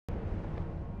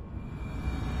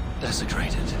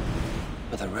Desecrated,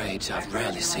 with a rage I've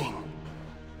rarely seen.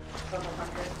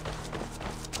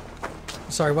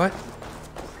 Sorry, what?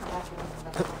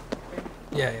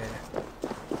 Yeah.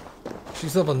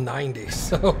 She's level 90,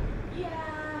 so... Yeah,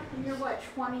 and you're what,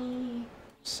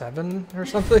 7 or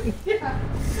something? Yeah.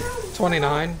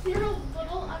 29? You're a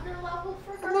little under level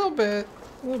for her? A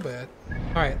little bit.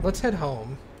 Alright, let's head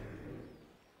home.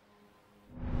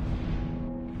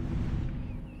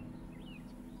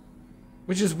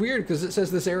 Which is weird, because it says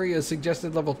this area is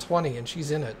suggested level 20, and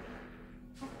she's in it.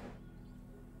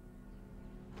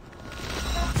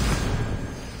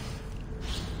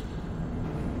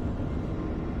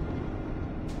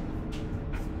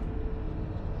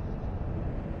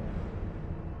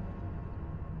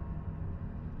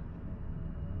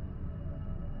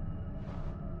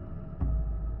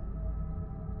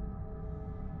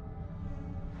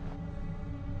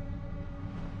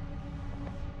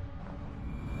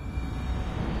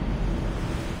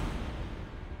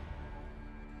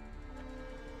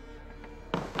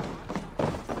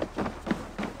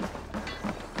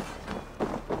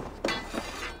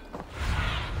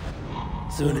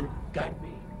 Soon, guide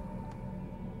me.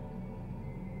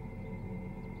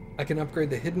 I can upgrade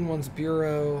the Hidden Ones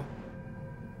Bureau.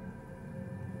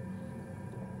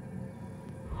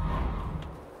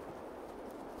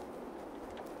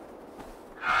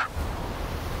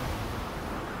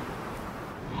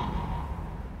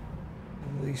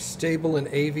 The stable and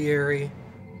aviary.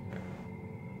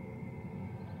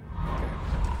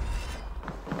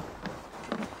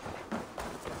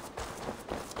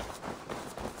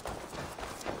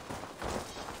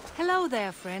 Hello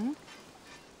there, friend.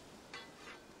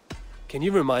 Can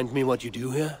you remind me what you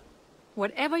do here?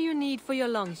 Whatever you need for your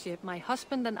longship, my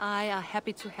husband and I are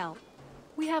happy to help.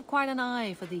 We have quite an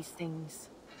eye for these things.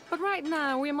 But right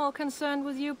now, we're more concerned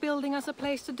with you building us a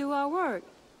place to do our work.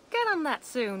 Get on that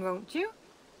soon, won't you?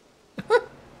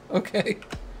 Okay.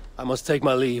 I must take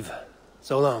my leave.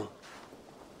 So long.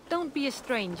 Don't be a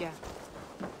stranger.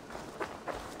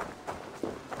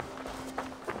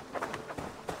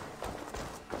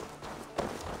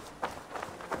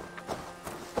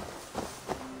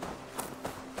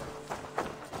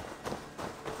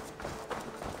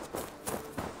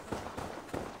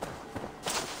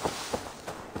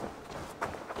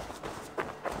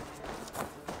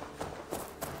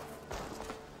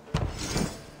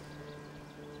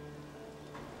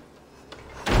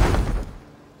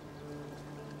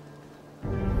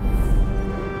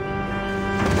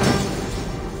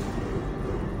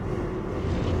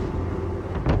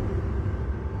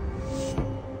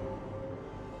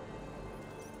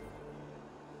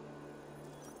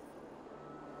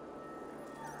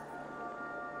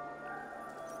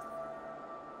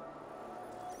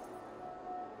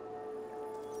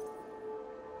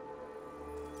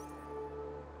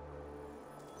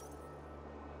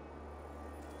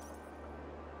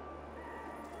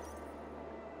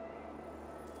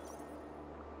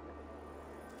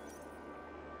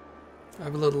 I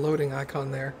have a little loading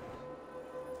icon there.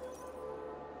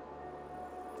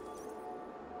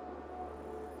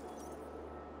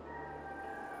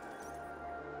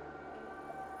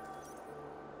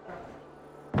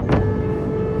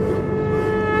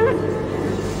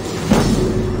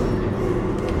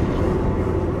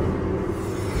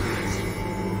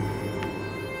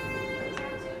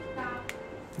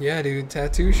 Yeah, dude,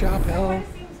 tattoo shop, hell.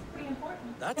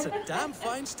 That's a damn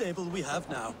fine stable we have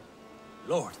now.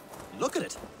 Lord, look at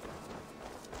it.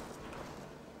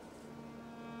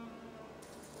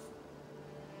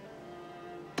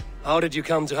 How did you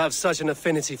come to have such an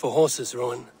affinity for horses,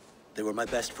 Rowan? They were my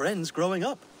best friends growing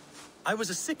up. I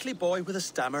was a sickly boy with a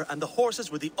stammer, and the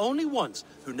horses were the only ones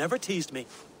who never teased me.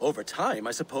 Over time,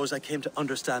 I suppose I came to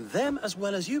understand them as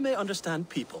well as you may understand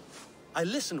people. I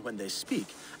listen when they speak,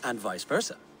 and vice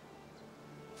versa.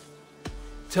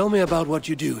 Tell me about what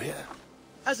you do here.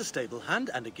 As a stable hand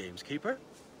and a gameskeeper,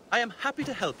 I am happy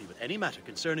to help you with any matter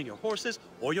concerning your horses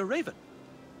or your raven.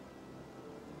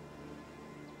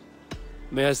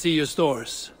 May I see your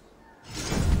stores?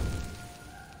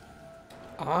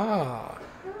 Ah.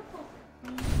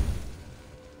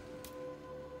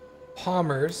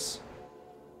 Palmer's.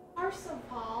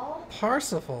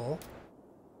 Parsifal.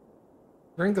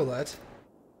 Gringolet.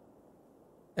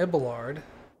 Ebelard.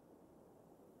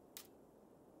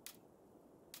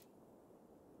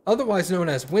 Otherwise known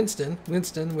as Winston.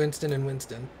 Winston, and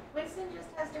Winston. Winston just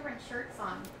has different shirts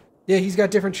on. Yeah, he's got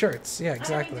different shirts. Yeah,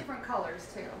 exactly. I mean different colors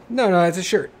too. No, it's a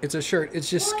shirt. It's a shirt. It's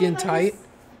just skin tight.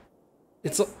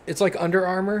 It's like Under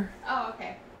Armour. Oh,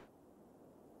 okay.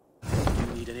 Do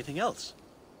you need anything else?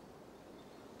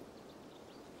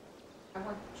 I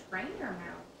want to train your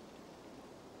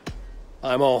mouth.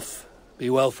 I'm off. Be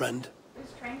well, friend.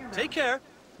 Who's trainer mode? Take care.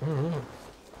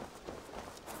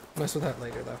 Mess with that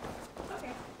later, though.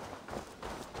 Okay.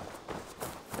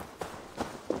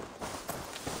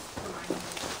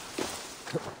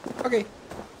 Okay.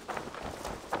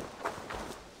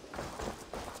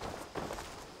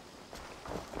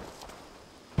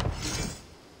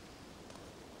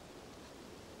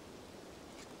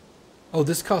 Oh,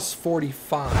 this costs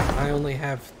 45. I only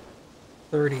have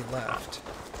 30 left.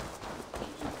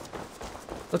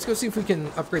 Let's go see if we can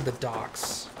upgrade the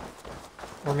docks.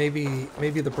 Or maybe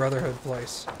the Brotherhood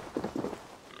place.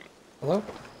 Hello?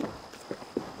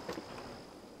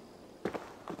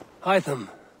 Hytham,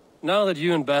 now that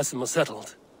you and Basim are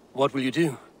settled, what will you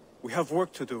do? We have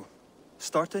work to do.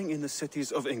 Starting in the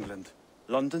cities of England.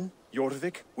 London,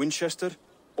 Jorvik, Winchester.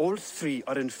 All three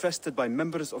are infested by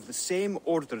members of the same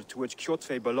order to which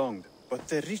Kjotve belonged. But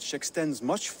their reach extends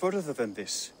much further than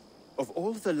this. Of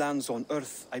all the lands on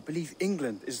Earth, I believe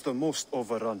England is the most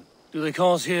overrun. Do they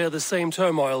cause here the same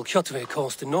turmoil Kjotve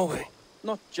caused in Norway?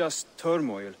 Not just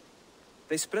turmoil.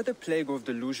 They spread a plague of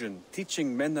delusion,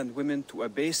 teaching men and women to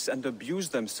abase and abuse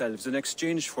themselves in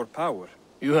exchange for power.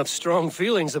 You have strong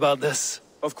feelings about this.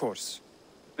 Of course.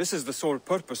 This is the sole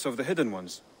purpose of the Hidden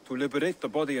Ones, to liberate the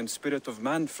body and spirit of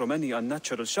man from any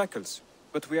unnatural shackles.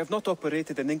 But we have not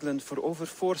operated in England for over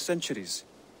 4 centuries.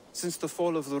 Since the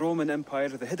fall of the Roman Empire,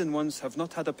 the Hidden Ones have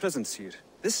not had a presence here.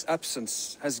 This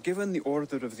absence has given the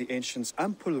Order of the Ancients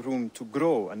ample room to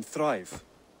grow and thrive.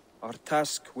 Our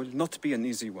task will not be an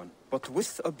easy one, but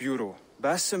with a bureau,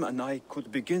 Basim and I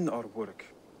could begin our work.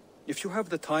 If you have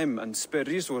the time and spare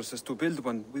resources to build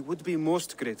one, we would be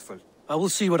most grateful. I will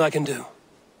see what I can do.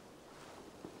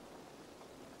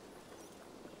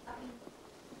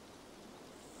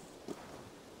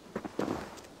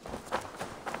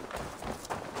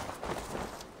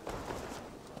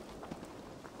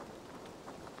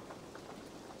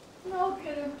 Look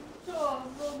at him. Oh,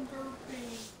 little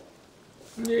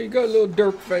derpy. Yeah, you got a little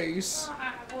derp face.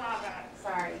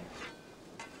 Sorry.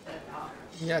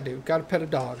 Yeah, dude. Gotta pet a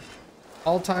dog.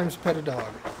 All times pet a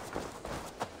dog.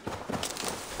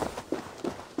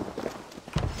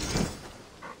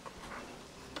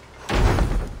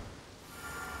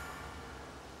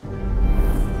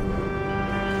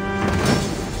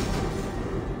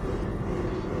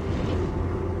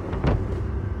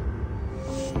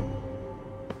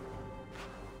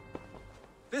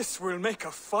 This will make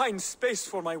a fine space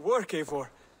for my work, Eivor.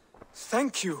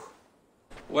 Thank you.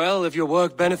 Well, if your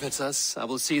work benefits us, I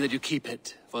will see that you keep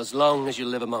it, for as long as you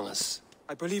live among us.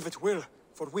 I believe it will,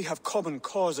 for we have common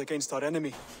cause against our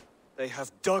enemy. They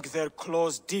have dug their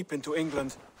claws deep into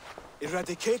England.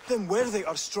 Eradicate them where they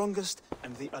are strongest,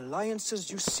 and the alliances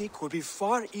you seek will be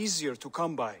far easier to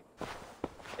come by.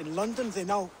 In London, they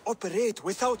now operate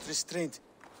without restraint.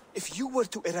 If you were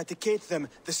to eradicate them,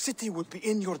 the city would be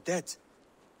in your debt.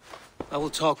 I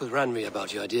will talk with Ranvi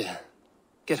about your idea.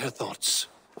 Get her thoughts.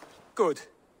 Good.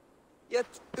 Yet,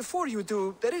 before you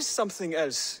do, there is something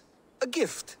else. A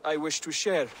gift I wish to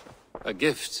share. A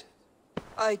gift?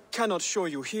 I cannot show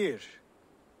you here.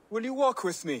 Will you walk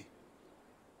with me?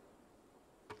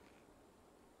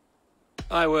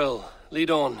 I will. Lead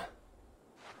on.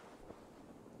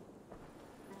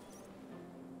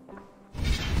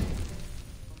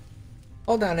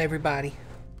 Hold on, everybody.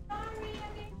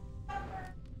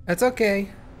 That's okay.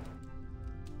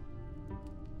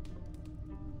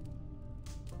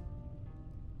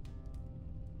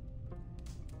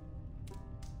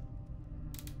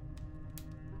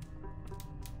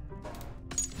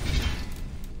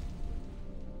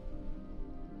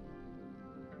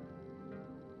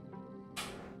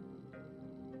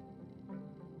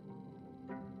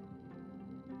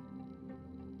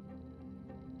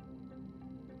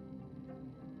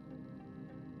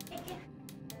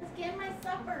 Let's get my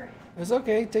supper. It's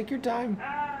okay. Take your time.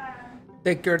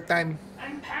 Take your time.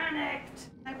 I'm panicked.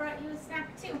 I brought you a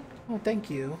snack too. Oh, thank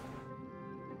you.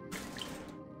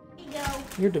 Here you go.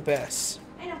 You're the best.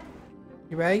 I know.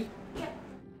 You ready? Yep.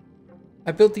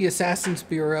 I built the Assassin's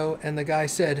Bureau, and the guy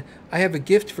said, I have a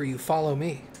gift for you. Follow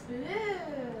me. Ooh.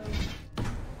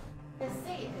 Let's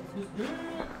see it.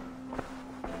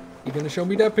 You gonna show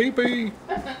me that pee-pee?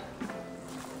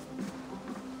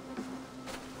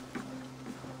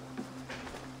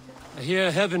 I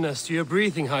hear heaviness to your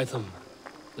breathing, Hytham.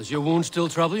 Does your wound still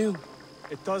trouble you?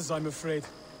 It does, I'm afraid.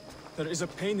 There is a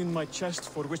pain in my chest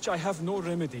for which I have no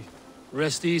remedy.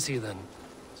 Rest easy, then.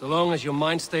 So long as your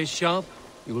mind stays sharp,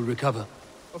 you will recover.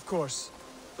 Of course.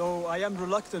 Though I am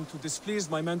reluctant to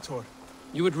displease my mentor.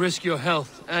 You would risk your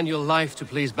health and your life to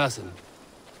please Basim.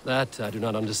 That I do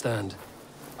not understand.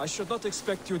 I should not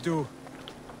expect you do.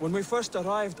 When we first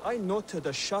arrived, I noted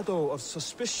a shadow of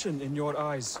suspicion in your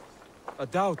eyes. A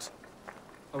doubt.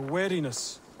 A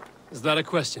wariness. Is that a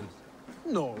question?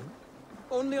 No.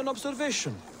 Only an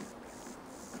observation.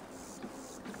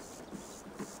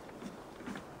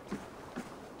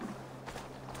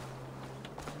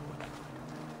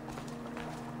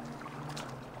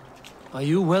 Are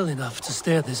you well enough to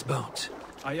steer this boat?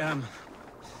 I am.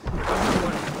 Don't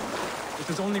worry. It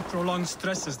is only prolonged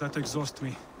stresses that exhaust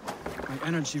me. My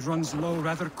energy runs low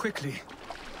rather quickly.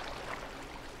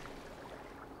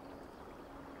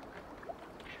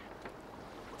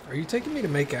 Are you taking me to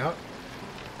make out?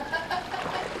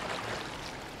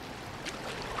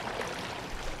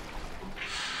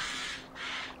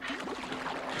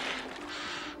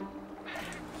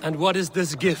 And what is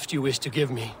this gift you wish to give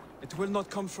me? It will not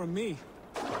come from me.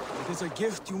 It is a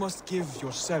gift you must give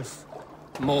yourself.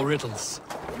 More riddles.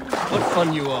 What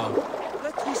fun you are.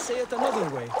 Let me say it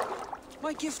another way.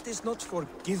 My gift is not for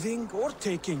giving or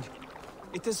taking.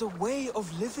 It is a way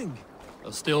of living.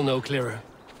 Still no clearer.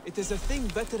 It is a thing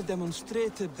better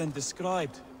demonstrated than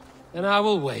described. Then I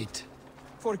will wait.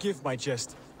 Forgive my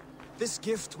jest. This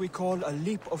gift we call a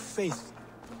leap of faith.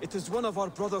 It is one of our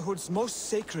Brotherhood's most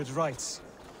sacred rites.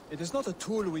 It is not a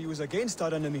tool we use against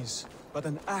our enemies, but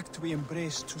an act we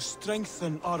embrace to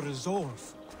strengthen our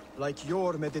resolve. Like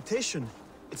your meditation,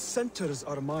 it centers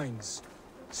our minds,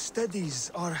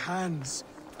 steadies our hands,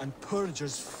 and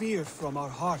purges fear from our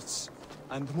hearts.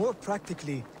 And more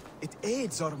practically, it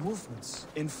aids our movements,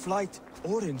 in flight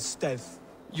or in stealth.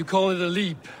 You call it a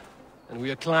leap, and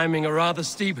we are climbing a rather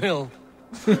steep hill.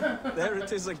 There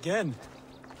it is again.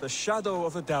 The shadow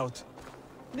of a doubt.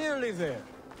 Nearly there.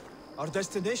 Our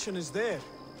destination is there.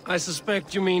 I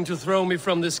suspect you mean to throw me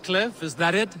from this cliff, is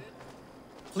that it?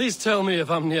 Please tell me if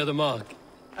I'm near the mark.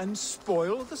 And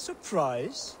spoil the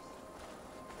surprise?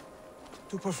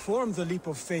 To perform the leap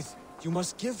of faith, you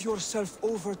must give yourself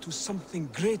over to something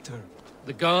greater.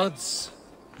 The gods?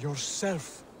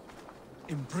 Yourself.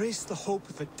 Embrace the hope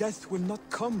that death will not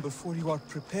come before you are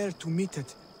prepared to meet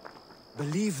it.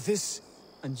 Believe this,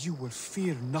 and you will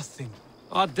fear nothing.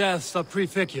 Our deaths are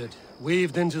prefigured,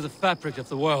 weaved into the fabric of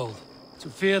the world. To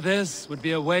fear this would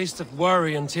be a waste of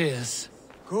worry and tears.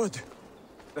 Good.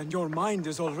 Then your mind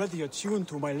is already attuned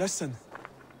to my lesson.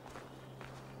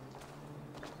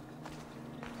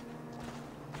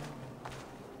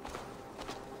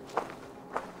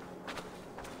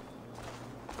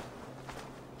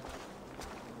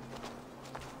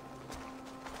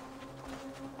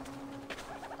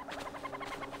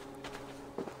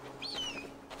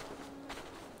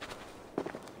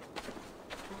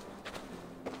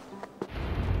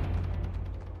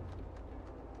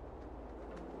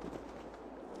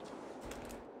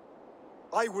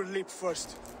 I will leap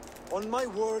first. On my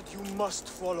word, you must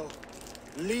follow.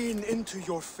 Lean into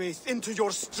your faith, into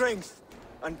your strength,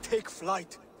 and take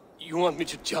flight. You want me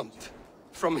to jump?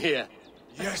 From here?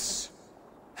 Yes.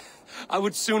 I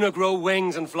would sooner grow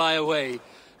wings and fly away.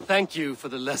 Thank you for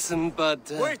the lesson,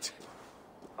 but... Wait!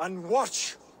 And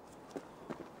watch!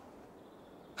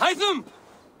 Hytham!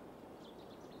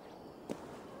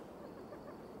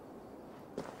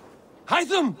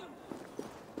 Hytham!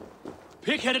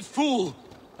 Pig-headed fool!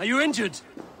 Are you injured?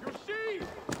 You see?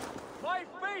 My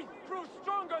faith proved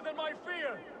stronger than my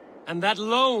fear! And that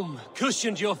loam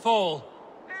cushioned your fall.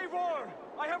 Eivor!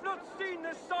 I have not seen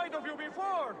this side of you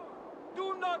before!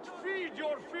 Do not feed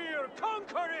your fear,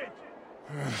 conquer it!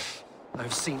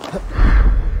 I've seen...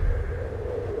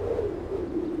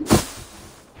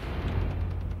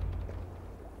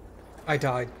 I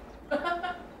died.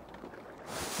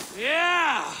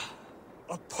 Yeah!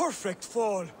 A perfect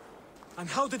fall! And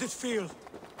how did it feel?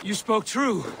 You spoke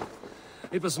true.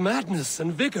 It was madness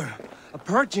and vigor, a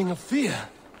purging of fear.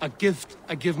 A gift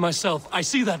I give myself. I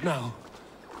see that now.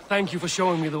 Thank you for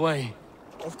showing me the way.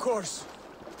 Of course.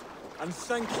 And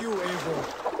thank you,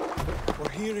 Eivor, for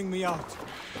hearing me out.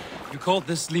 You called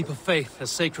this leap of faith a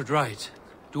sacred rite.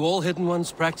 Do all Hidden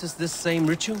Ones practice this same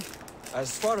ritual?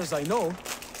 As far as I know,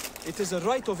 it is a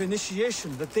rite of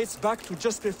initiation that dates back to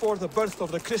just before the birth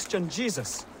of the Christian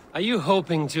Jesus. Are you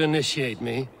hoping to initiate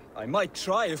me? I might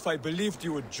try if I believed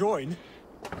you would join,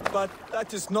 but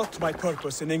that is not my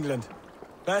purpose in England.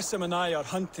 Basim and I are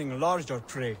hunting larger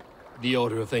prey. The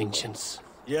Order of Ancients.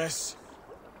 Yes.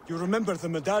 You remember the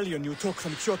medallion you took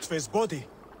from Kjotve's body?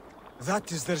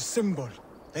 That is their symbol.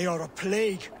 They are a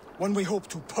plague, one we hope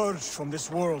to purge from this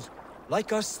world.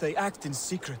 Like us, they act in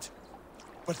secret.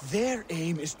 But their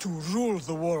aim is to rule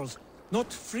the world,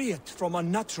 not free it from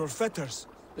unnatural fetters.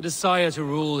 The desire to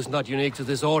rule is not unique to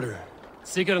this order.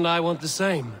 Sigurd and I want the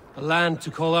same. A land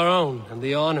to call our own, and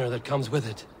the honor that comes with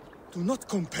it. Do not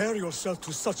compare yourself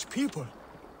to such people.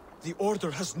 The Order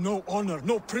has no honor,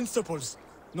 no principles,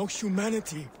 no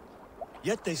humanity.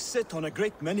 Yet they sit on a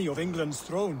great many of England's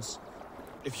thrones.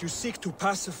 If you seek to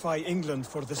pacify England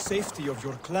for the safety of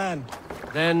your clan...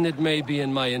 Then it may be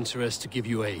in my interest to give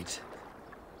you aid.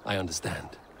 I understand.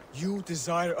 You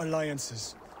desire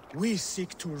alliances. We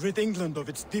seek to rid England of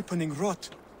its deepening rot.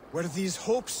 Where these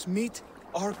hopes meet,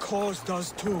 our cause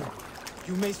does too.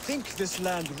 You may think this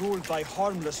land ruled by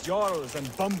harmless jarls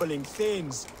and bumbling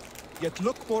thanes. Yet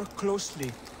look more closely,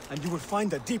 and you will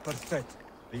find a deeper threat.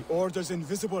 The Order's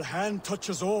invisible hand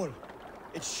touches all.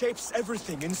 It shapes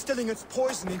everything, instilling its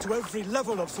poison into every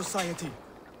level of society.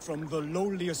 From the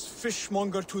lowliest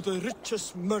fishmonger to the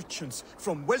richest merchants,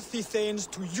 from wealthy thanes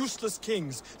to useless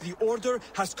kings, the Order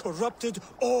has corrupted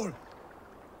all.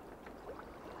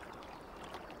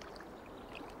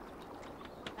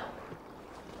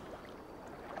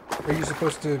 Are you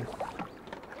supposed to...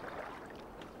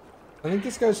 I think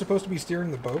this guy's supposed to be steering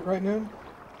the boat right now.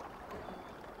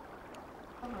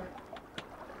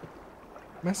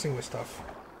 Messing with stuff.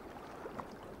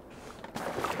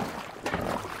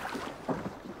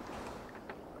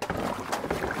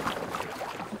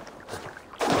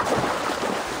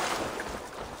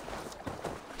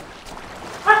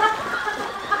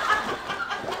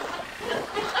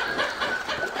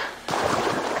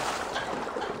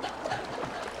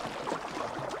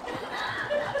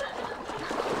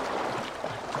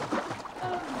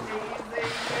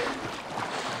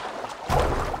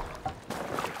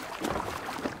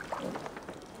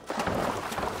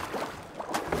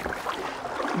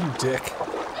 You dick.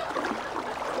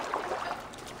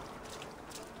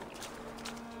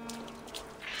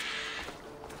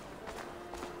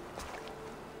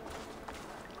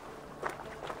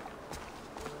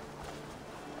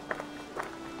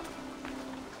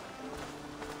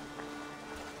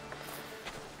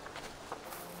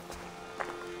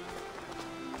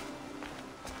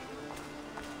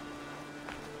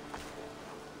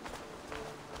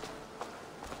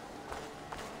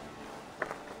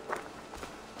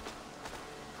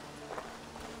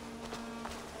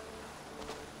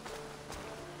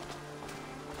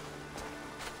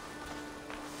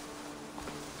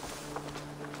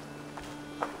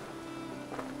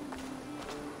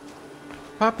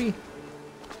 Poppy.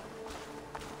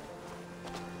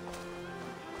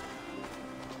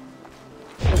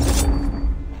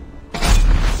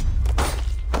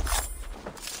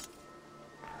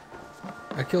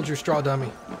 I killed your straw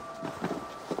dummy.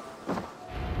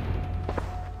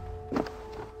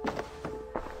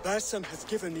 Bassam has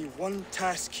given me one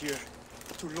task here.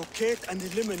 To locate and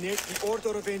eliminate the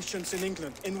Order of Ancients in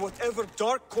England, in whatever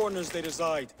dark corners they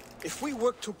reside. If we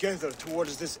work together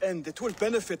towards this end, it will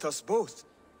benefit us both.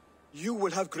 You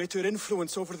will have greater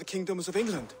influence over the kingdoms of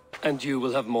England. And you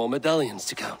will have more medallions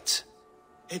to count.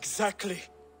 Exactly.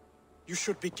 You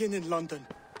should begin in London.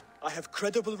 I have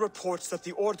credible reports that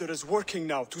the Order is working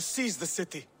now to seize the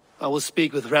city. I will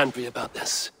speak with Randry about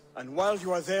this. And while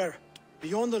you are there,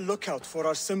 be on the lookout for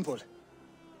our symbol.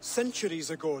 Centuries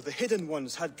ago, the Hidden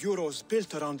Ones had bureaus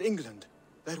built around England.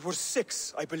 There were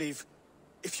 6, I believe.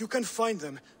 If you can find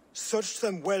them, search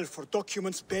them well for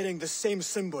documents bearing the same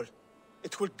symbol.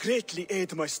 It will greatly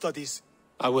aid my studies.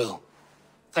 I will.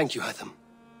 Thank you, Hytham,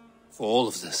 for all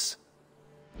of this.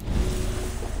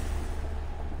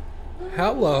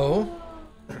 Hello.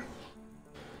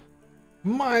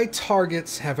 My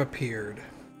targets have appeared.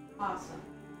 Awesome.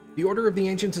 The Order of the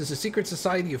Ancients is a secret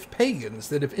society of pagans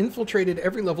that have infiltrated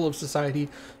every level of society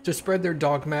to spread their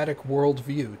dogmatic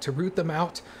worldview. To root them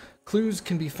out, clues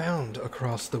can be found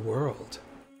across the world.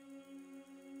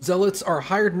 Zealots are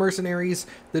hired mercenaries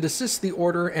that assist the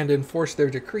Order and enforce their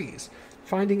decrees.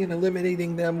 Finding and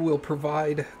eliminating them will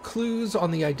provide clues on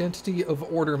the identity of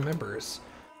Order members.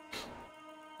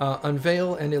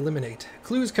 Unveil and eliminate.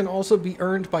 Clues can also be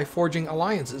earned by forging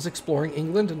alliances, exploring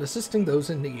England, and assisting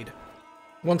those in need.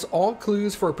 Once all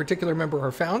clues for a particular member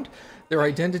are found, their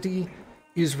identity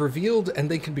is revealed and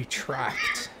they can be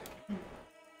tracked.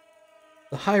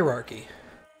 The hierarchy.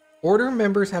 Order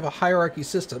members have a hierarchy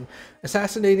system.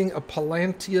 Assassinating a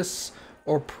Palantius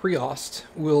or Priost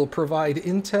will provide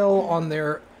intel on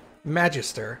their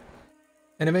Magister,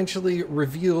 and eventually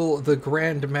reveal the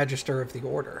Grand Magister of the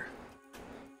Order.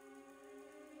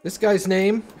 This guy's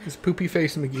name is Poopy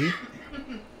Face McGee.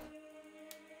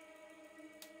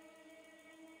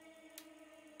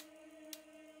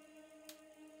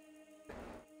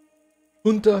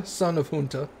 Junta, son of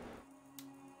Junta.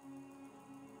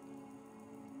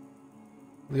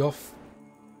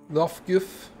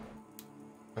 Lofguf.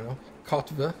 I don't know.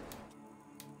 Kotva.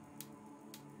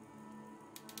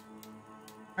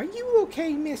 Are you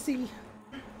okay, Missy?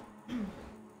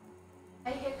 I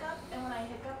hiccup, and when I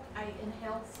hiccup, I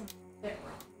inhale some spit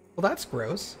rock. Well, that's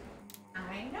gross.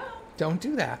 I know. Don't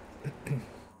do that.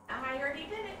 I already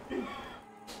did it.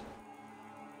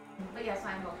 But yes,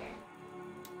 I'm okay.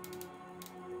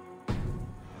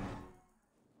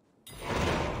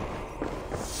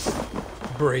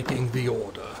 Breaking the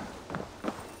order.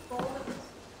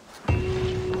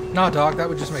 Nah, dog, that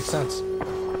would just make sense.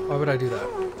 Why would I do that?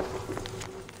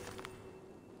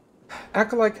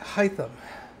 Acolyte Hytham.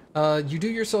 You do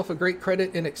yourself a great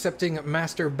credit in accepting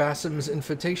Master Basim's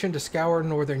invitation to scour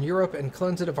Northern Europe and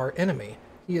cleanse it of our enemy.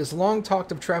 He has long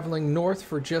talked of traveling north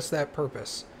for just that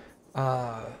purpose.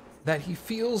 That he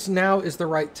feels now is the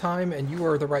right time and you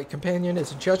are the right companion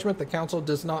is a judgment the Council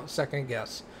does not second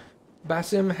guess.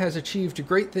 Basim has achieved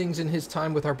great things in his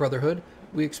time with our Brotherhood.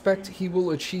 We expect he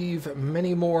will achieve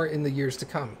many more in the years to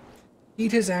come.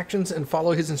 Heed his actions and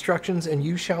follow his instructions, and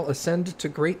you shall ascend to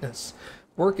greatness.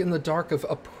 Work in the dark of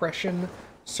oppression,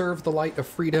 serve the light of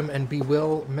freedom, and be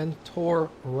will mentor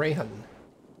Rehan.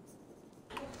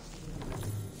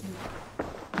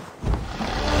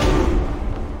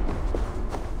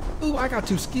 Ooh, I got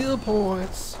 2 skill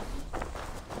points.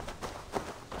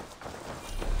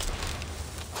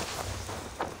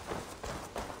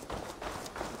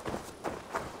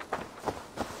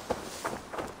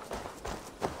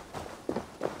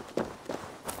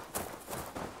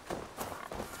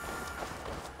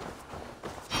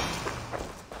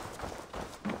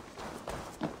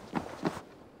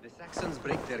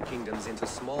 Break their kingdoms into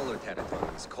smaller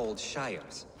territories called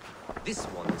shires. This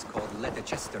one is called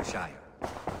Leicestershire.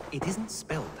 It isn't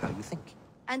spelled how you think.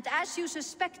 And as you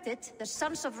suspected, the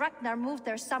Sons of Ragnar moved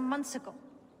there some months ago.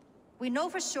 We know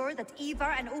for sure that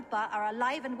Ivar and Upa are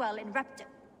alive and well in Repton.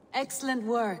 Excellent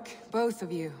work, both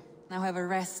of you. Now have a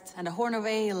rest and a horn of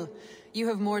ale. You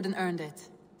have more than earned it.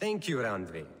 Thank you,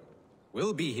 Randvi.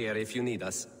 We'll be here if you need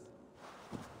us.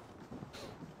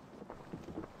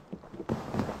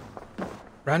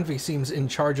 Ranvi seems in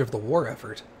charge of the war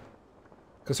effort.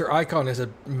 Because her icon is a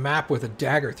map with a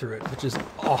dagger through it, which is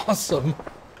awesome.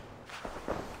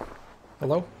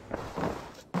 Hello?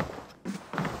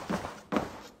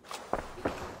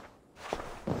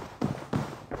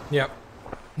 Yep.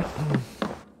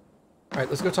 Alright,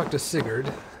 let's go talk to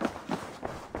Sigurd.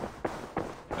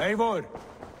 Eivor,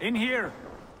 in here!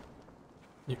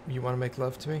 You want to make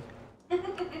love to me?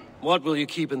 What will you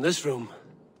keep in this room?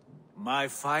 My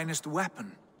finest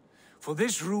weapon. For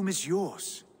this room is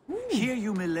yours. Here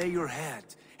you may lay your head,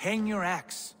 hang your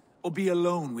axe, or be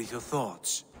alone with your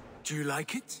thoughts. Do you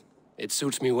like it? It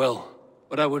suits me well,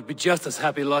 but I would be just as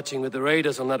happy lodging with the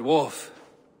raiders on that wharf.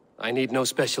 I need no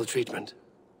special treatment.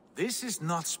 This is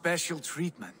not special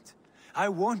treatment. I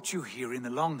want you here in the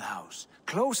Longhouse,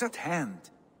 close at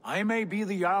hand. I may be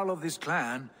the Jarl of this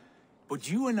clan, but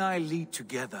you and I lead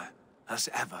together, as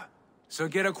ever. So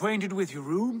get acquainted with your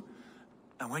room,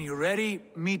 and when you're ready,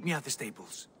 meet me at the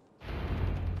stables.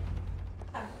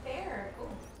 Fair.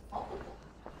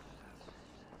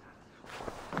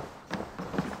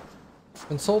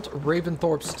 Consult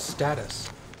Raventhorpe's status.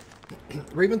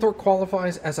 Raventhorpe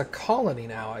qualifies as a colony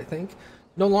now, I think.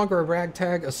 No longer a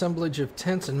ragtag assemblage of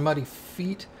tents and muddy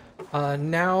feet. We're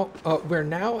now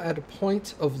at a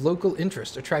point of local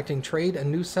interest, attracting trade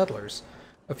and new settlers.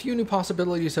 A few new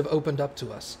possibilities have opened up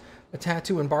to us. A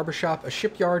tattoo and barbershop, a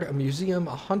shipyard, a museum,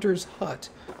 a hunter's hut,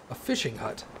 a fishing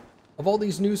hut. Of all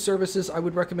these new services, I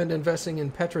would recommend investing in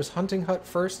Petra's hunting hut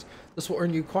first. This will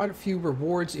earn you quite a few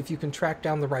rewards if you can track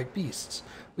down the right beasts.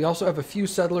 We also have a few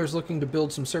settlers looking to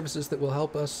build some services that will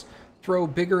help us throw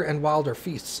bigger and wilder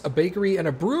feasts. A bakery and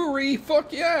a brewery!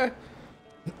 Fuck yeah!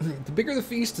 The bigger the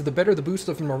feast, the better the boost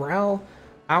of morale,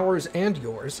 ours and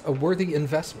yours. A worthy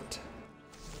investment.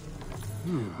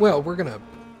 Well, we're gonna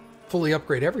fully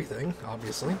upgrade everything,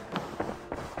 obviously.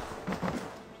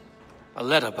 A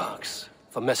letterbox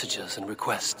for messages and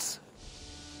requests.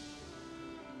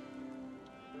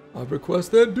 I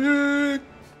request that dick!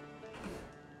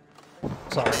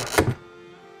 Sorry.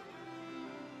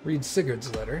 Read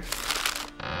Sigurd's letter.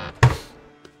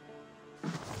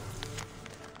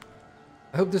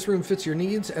 I hope this room fits your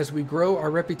needs. As we grow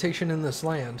our reputation in this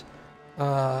land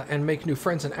and make new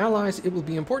friends and allies, it will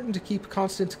be important to keep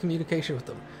constant communication with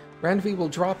them. Randvi will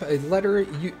drop a letter.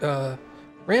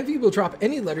 Randvi will drop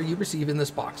any letter you receive in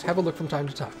this box. Have a look from time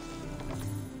to time.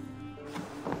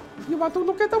 You want to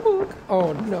look at the book?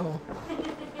 Oh no.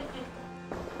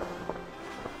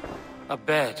 A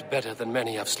bed better than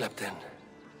many I've slept in,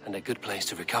 and a good place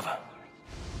to recover.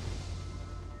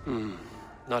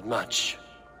 Not much,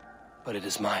 but it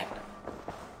is mine.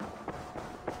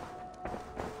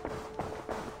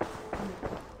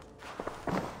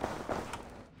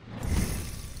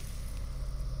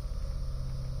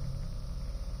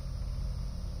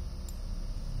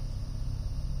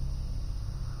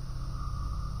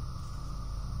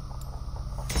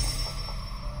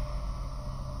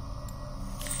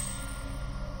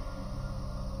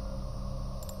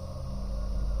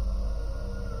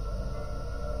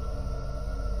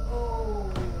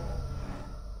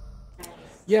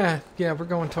 Yeah, we're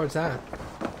going towards that.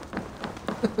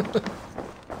 We're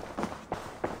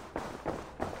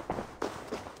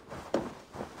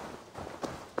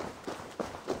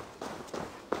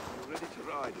ready to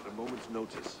ride at a moment's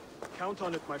notice. Count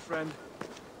on it, my friend.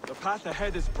 The path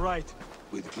ahead is bright.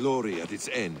 With glory at its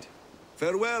end.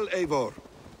 Farewell, Eivor.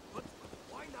 But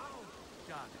why now?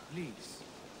 Dad, please.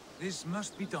 This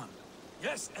must be done.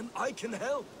 Yes, and I can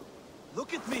help.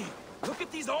 Look at me. Look at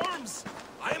these arms.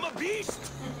 I am a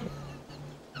beast.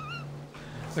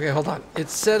 Okay, hold on. It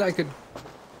said I could...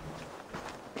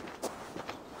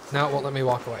 Now it won't let me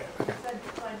walk away. Okay. Said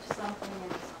pledge something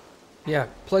and something. Yeah,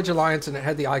 pledge alliance, and it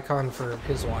had the icon for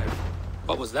his wife.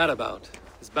 What was that about?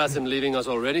 Is Basim leaving us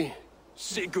already?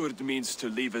 Sigurd means to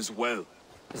leave as well.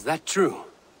 Is that true?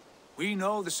 We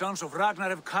know the sons of Ragnar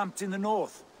have camped in the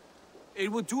north.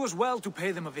 It would do us well to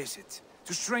pay them a visit,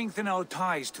 to strengthen our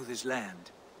ties to this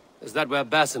land. Is that where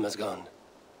Basim has gone?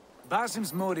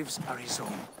 Basim's motives are his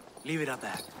own. Leave it at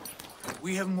that.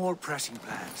 We have more pressing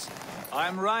plans. I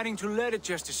am riding to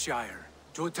Leicestershire,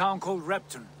 to a town called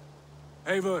Repton.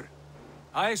 Eivor,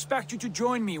 I expect you to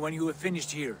join me when you have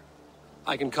finished here.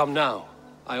 I can come now.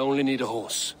 I only need a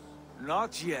horse.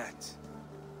 Not yet.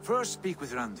 First speak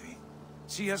with Randvi.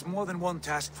 She has more than one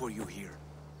task for you here.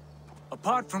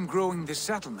 Apart from growing this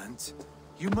settlement,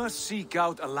 you must seek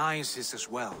out alliances as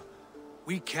well.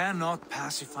 We cannot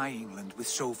pacify England with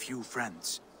so few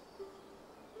friends.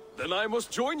 Then I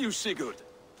must join you, Sigurd.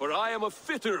 For I am a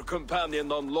fitter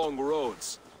companion on long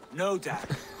roads. No, Dad.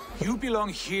 You belong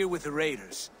here with the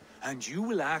raiders, and you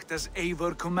will act as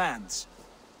Eivor commands.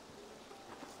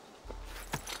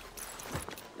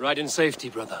 Ride in safety,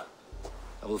 brother.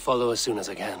 I will follow as soon as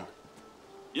I can.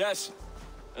 Yes,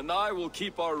 and I will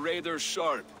keep our raiders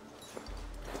sharp.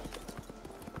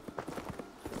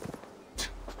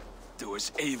 Do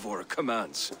as Eivor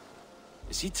commands.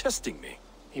 Is he testing me?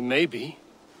 He may be.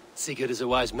 Sigurd is a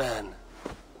wise man.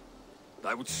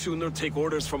 I would sooner take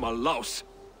orders from a louse.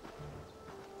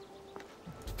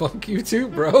 Fuck you too,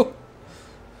 bro.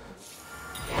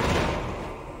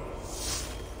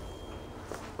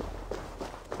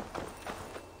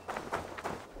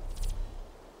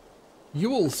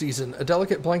 Yule season. A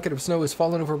delicate blanket of snow has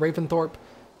fallen over Ravensthorpe,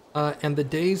 and the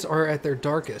days are at their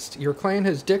darkest. Your clan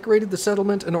has decorated the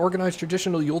settlement and organized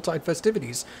traditional Yuletide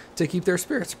festivities to keep their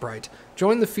spirits bright.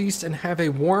 Join the feast and have a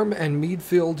warm and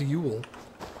mead-filled Yule.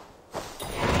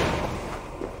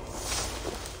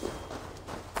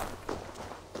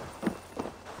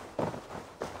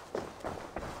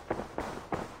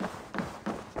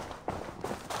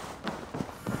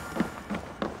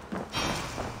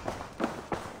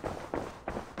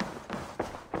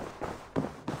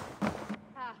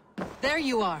 There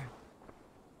you are.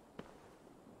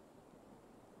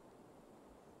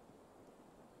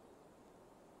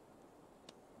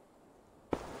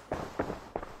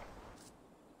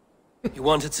 You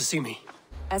wanted to see me?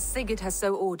 As Sigurd has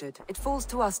so ordered, it falls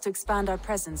to us to expand our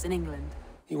presence in England.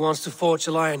 He wants to forge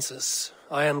alliances,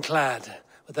 ironclad,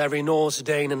 with every Norse,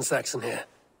 Dane, and Saxon here.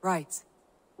 Right.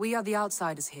 We are the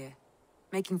outsiders here.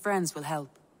 Making friends will help.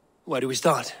 Where do we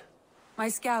start? My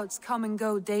scouts come and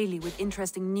go daily with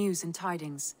interesting news and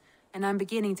tidings, and I'm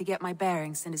beginning to get my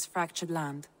bearings in this fractured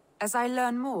land. As I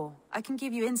learn more, I can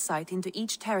give you insight into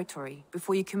each territory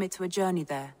before you commit to a journey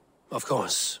there. Of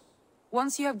course.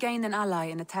 Once you have gained an ally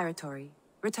in a territory,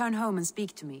 return home and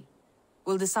speak to me.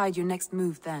 We'll decide your next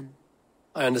move then.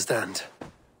 I understand.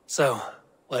 So,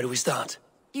 where do we start?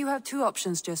 You have two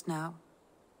options just now.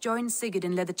 Join Sigurd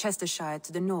in Leicestershire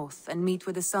to the north and meet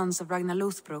with the sons of Ragnar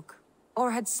Lothbrok,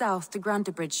 or head south to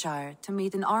Grantebridgeshire to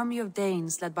meet an army of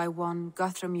Danes led by one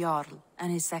Guthrum Jarl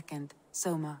and his second,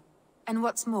 Soma. And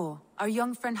what's more, our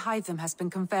young friend Hytham has been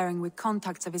conferring with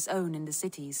contacts of his own in the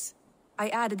cities. I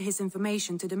added his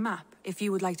information to the map if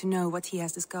you would like to know what he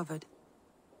has discovered.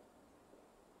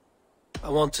 I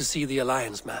want to see the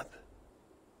Alliance map.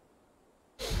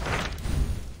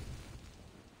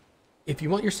 If you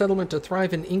want your settlement to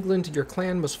thrive in England, your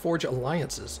clan must forge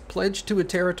alliances. Pledge to a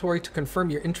territory to confirm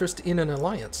your interest in an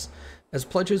alliance. As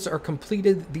pledges are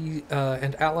completed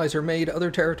and allies are made,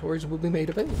 other territories will be made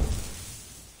available.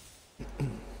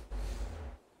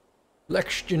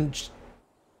 Lexington,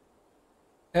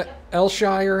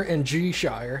 Elshire, and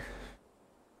G-shire.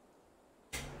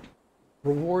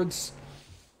 Rewards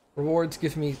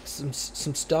give me some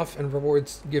stuff, and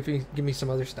rewards give me some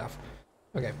other stuff.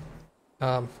 Okay.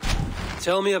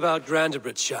 Tell me about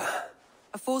Grantebridgeshire.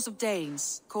 A force of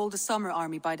Danes, called the Summer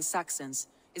Army by the Saxons,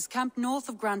 is camped north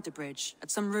of Grantebridge at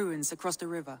some ruins across the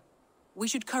river. We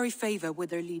should curry favor with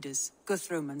their leaders,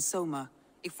 Guthrum and Soma,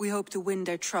 if we hope to win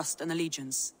their trust and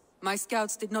allegiance. My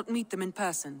scouts did not meet them in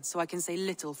person, so I can say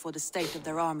little for the state of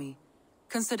their army.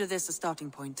 Consider this a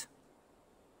starting point.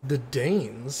 The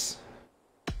Danes?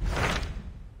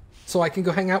 So I can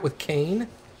go hang out with Cain?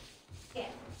 Yeah.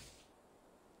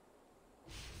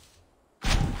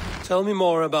 Tell me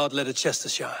more about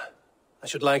Leicestershire. I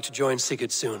should like to join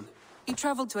Sigurd soon. He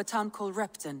traveled to a town called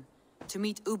Repton to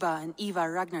meet Ubba and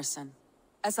Ivar Ragnarsson.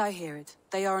 As I hear it,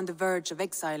 they are on the verge of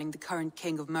exiling the current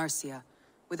king of Mercia,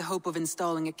 with the hope of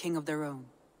installing a king of their own.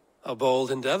 A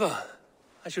bold endeavor.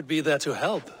 I should be there to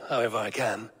help, however I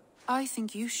can. I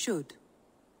think you should.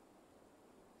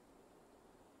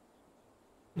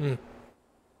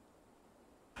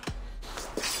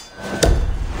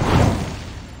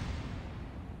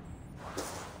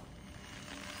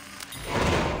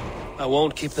 I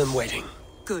won't keep them waiting.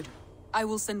 Good. I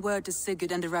will send word to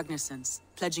Sigurd and the Ragnarssons,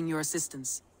 pledging your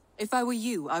assistance. If I were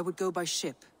you, I would go by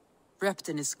ship.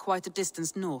 Repton is quite a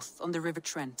distance north on the River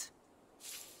Trent.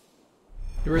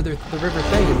 The River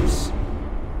Thames.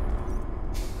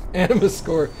 Anima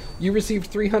score. You received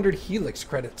 300 Helix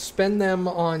credits. Spend them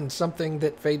on something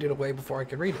that faded away before I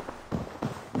could read it.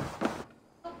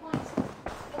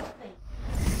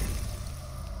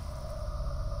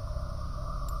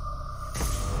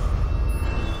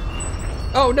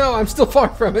 Oh no, I'm still far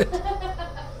from it.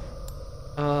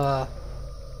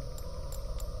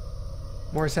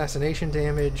 More assassination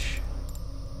damage.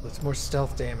 That's more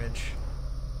stealth damage.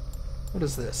 What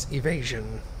is this?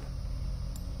 Evasion.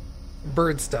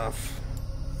 Bird stuff.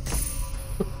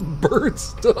 Bird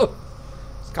stuff.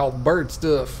 It's called bird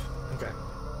stuff. Okay.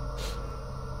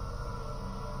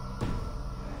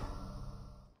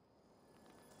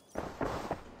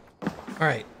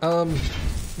 Alright,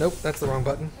 nope, that's the wrong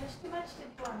button. There's too much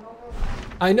to do on mobile.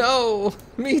 I know!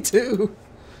 Me too!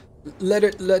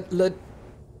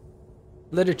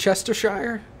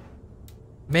 Leicestershire?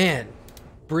 Man,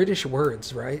 British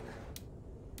words, right?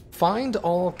 Find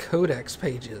all codex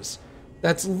pages.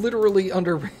 That's literally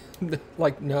under...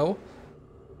 like, no.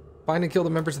 Find and kill the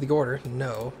members of the Order.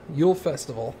 No. Yule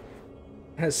Festival.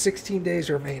 Has 16 days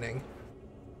remaining.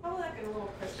 Probably like a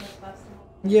little Christmas festival.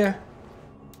 Yeah.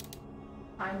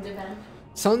 Timed event.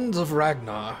 Sons of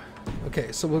Ragnar.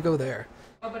 Okay, so we'll go there.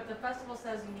 Oh, but the festival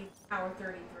says you need power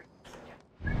 33. So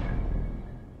yeah.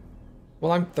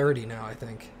 Well, I'm 30 now, I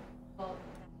think. Well,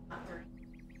 not 30.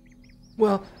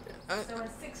 Well... So in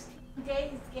 16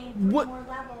 days, gain 3 more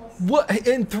levels. What?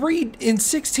 In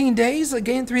 16 days, I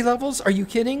gained 3 levels? Are you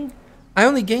kidding? I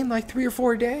only gained like 3 or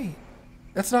 4 a day.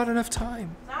 That's not enough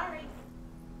time. Sorry.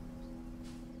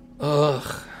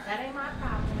 Ugh. That ain't my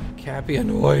problem. Cappy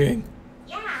annoying.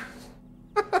 Yeah.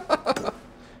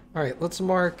 Alright, let's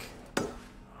mark...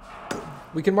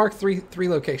 We can mark three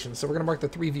locations, so we're going to mark the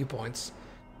 3 viewpoints.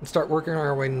 And start working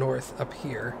our way north up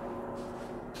here.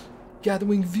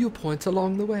 Gathering viewpoints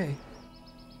along the way.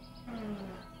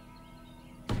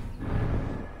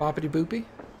 Boppity boopy.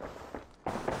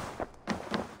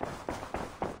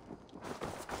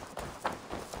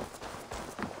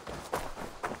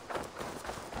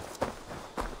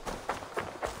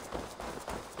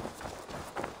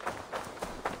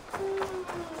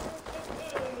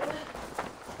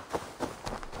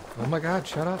 Oh my god,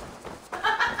 shut up.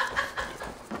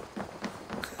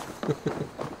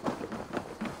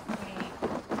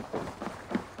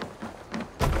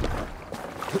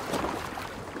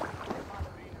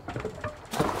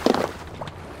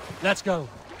 Let's go.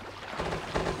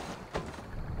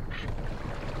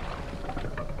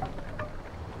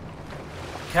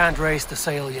 Can't raise the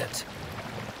sail yet.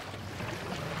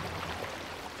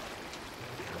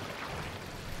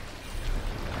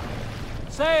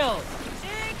 Sail!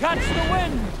 Catch the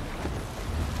wind!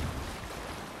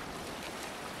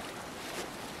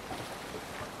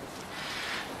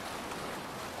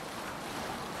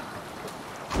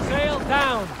 Sail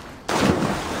down!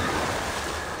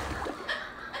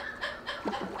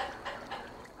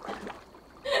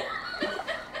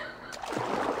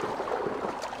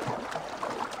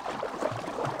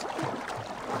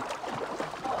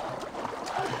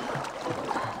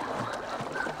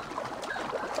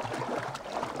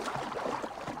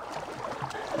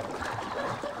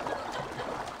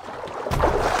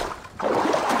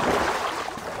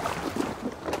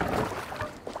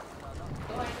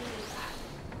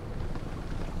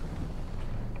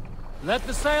 Let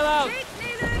the sail out!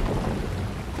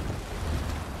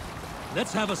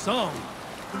 Let's have a song.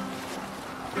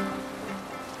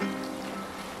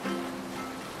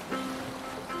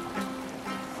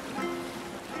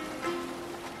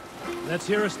 Let's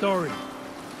hear a story.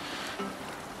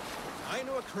 I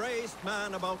know a crazed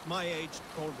man about my age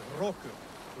called Roku,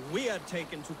 we had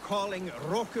taken to calling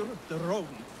Rokur the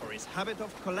Rodent for his habit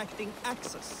of collecting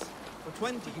axes. For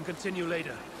 20... We can continue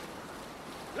later.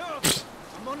 Look!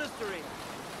 A monastery!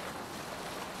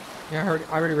 Yeah,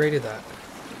 I already raided that.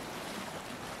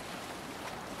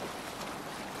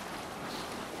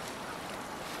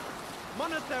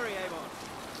 Monastery, Avon!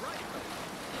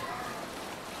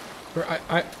 Right.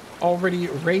 I already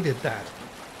raided that.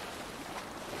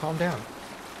 Calm down.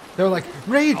 They're like,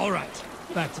 raid! Alright,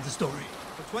 back to the story.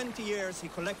 For 20 years he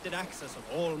collected axes of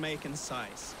all make and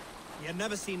size. He had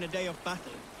never seen a day of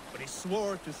battle, but he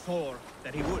swore to Thor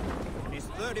that he would. In his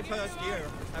 31st year,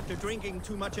 after drinking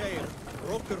too much ale,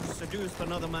 Rokur seduced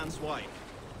another man's wife.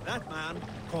 That man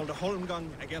called a holmgang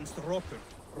against Rokur.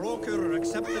 Rokur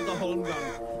accepted the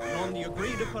holmgang, and on the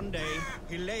agreed-upon day,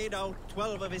 he laid out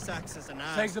 12 of his axes and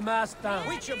asked, Take the mask down.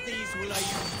 "Which of these will I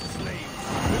use to slay you?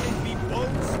 Will it be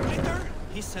bone splitter?"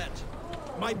 He said.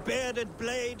 "My bearded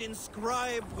blade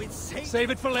inscribed with Satan." Save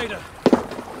it for later.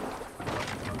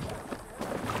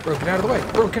 Bro, get out of the way!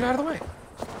 Bro, get out of the way!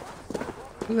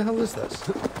 Who the hell is this?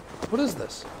 What is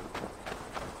this?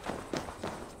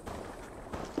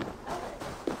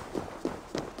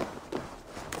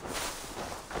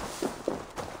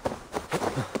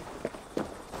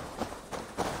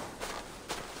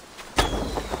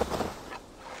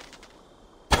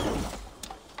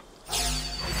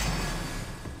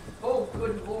 Oh,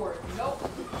 good lord. Nope.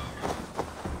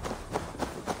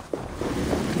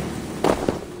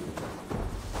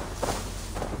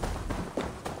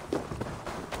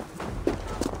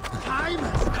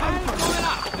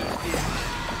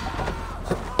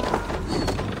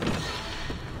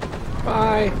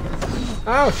 Bye!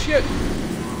 Oh, shit!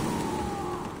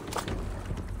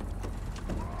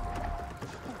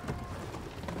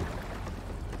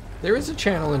 There is a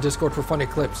channel in Discord for funny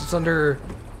clips. It's under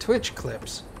Twitch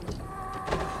clips.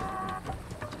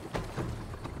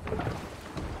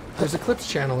 There's a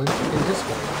clips channel in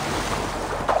Discord.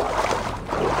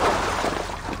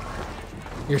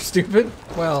 You're stupid?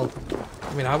 Well,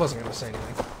 I mean, I wasn't gonna say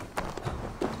anything.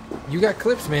 You got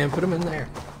clips, man. Put them in there.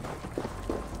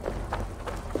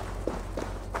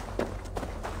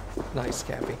 Nice,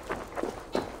 Cappy.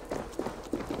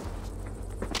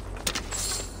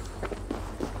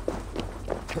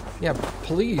 Yeah,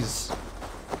 please.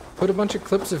 Put a bunch of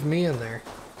clips of me in there.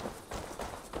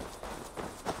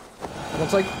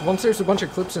 Once there's a bunch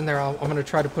of clips in there, I'm gonna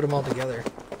try to put them all together.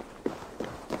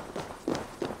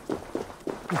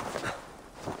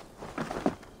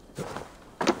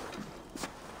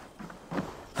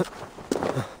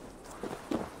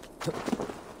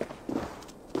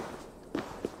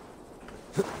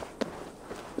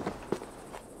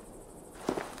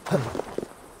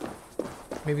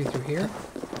 Maybe through here?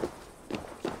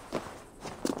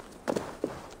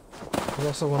 There's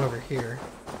also one over here.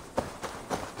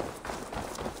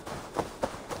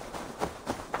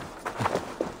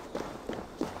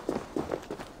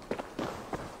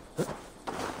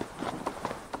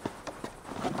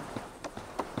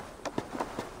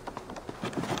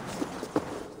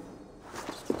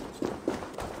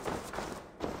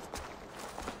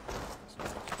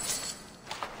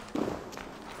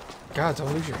 God,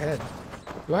 don't lose your head.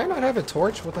 Do I not have a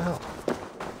torch? What the hell?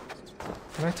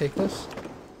 Can I take this?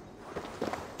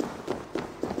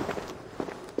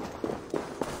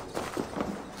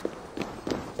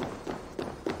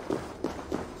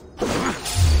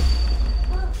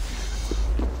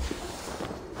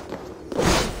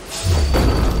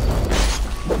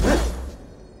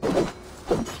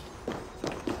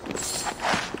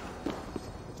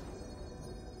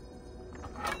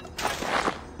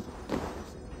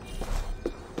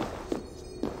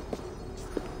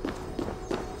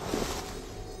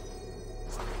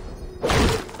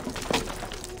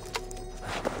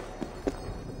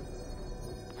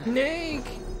 Nick!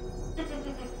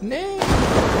 Nick!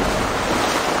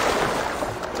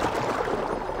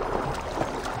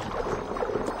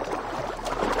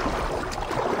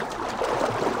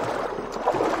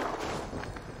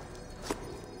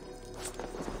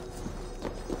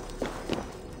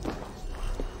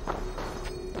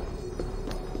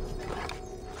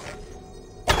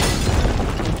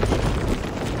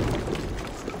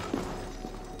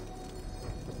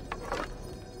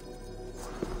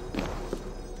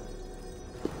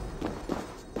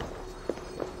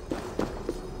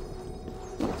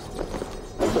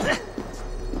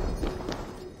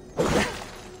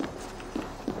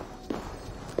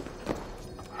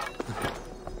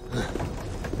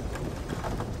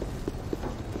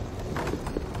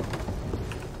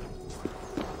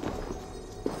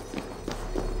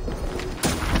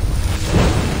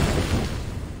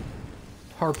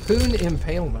 Harpoon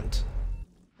impalement.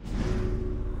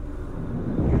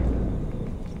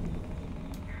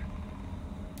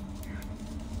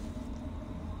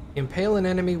 Impale an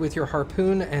enemy with your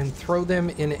harpoon and throw them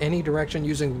in any direction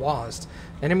using Wazd.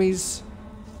 Enemies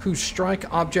who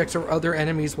strike objects or other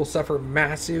enemies will suffer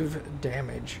massive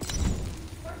damage.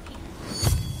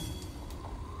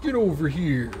 Get over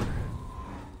here.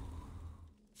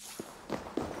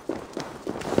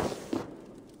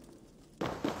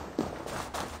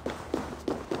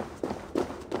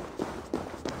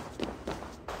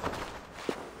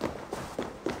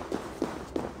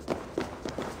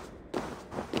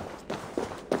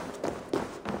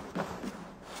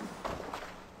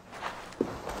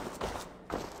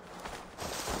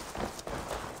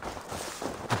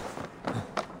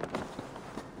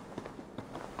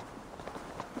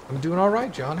 I'm doing all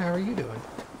right, John. How are you doing?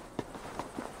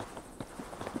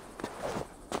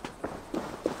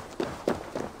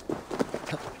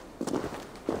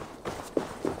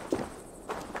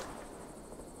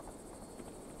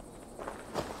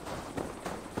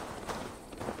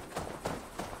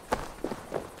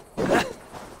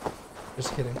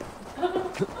 Just kidding.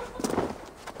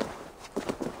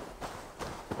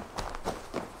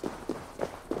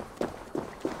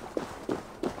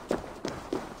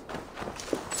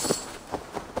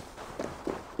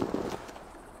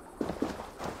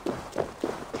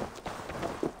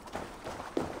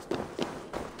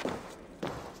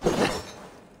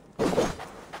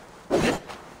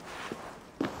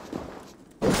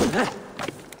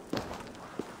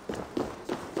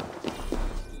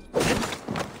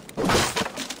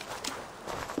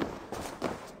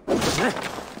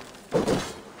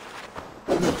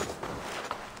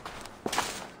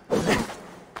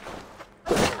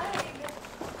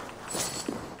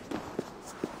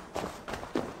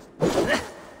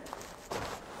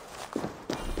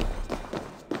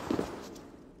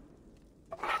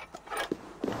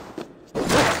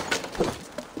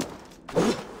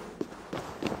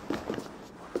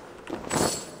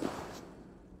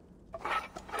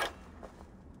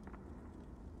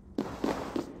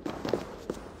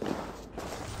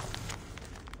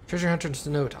 Treasure Hunter's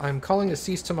note. I'm calling a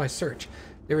cease to my search.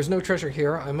 There is no treasure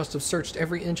here. I must have searched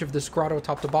every inch of this grotto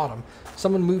top to bottom.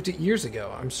 Someone moved it years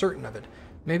ago. I'm certain of it.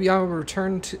 Maybe I will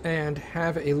return and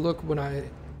have a look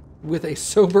with a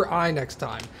sober eye next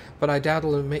time, but I doubt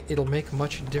it'll make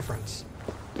much difference.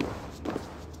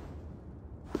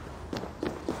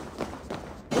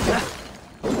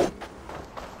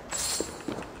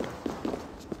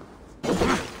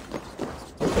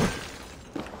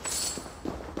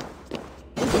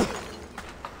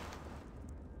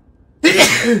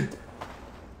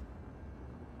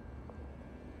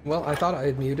 Well, I thought I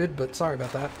had muted, but sorry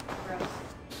about that.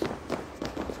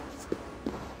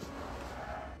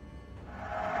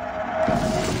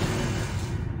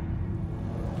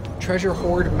 Treasure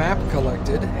hoard map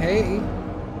collected. Hey!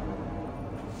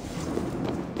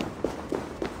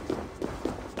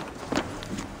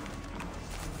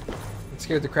 It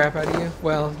scared the crap out of you?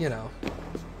 Well, you know.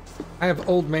 I have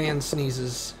old man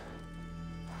sneezes.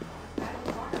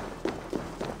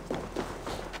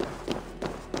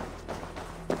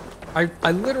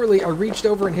 I literally reached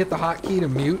over and hit the hotkey to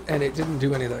mute, and it didn't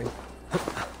do anything.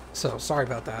 So, sorry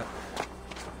about that.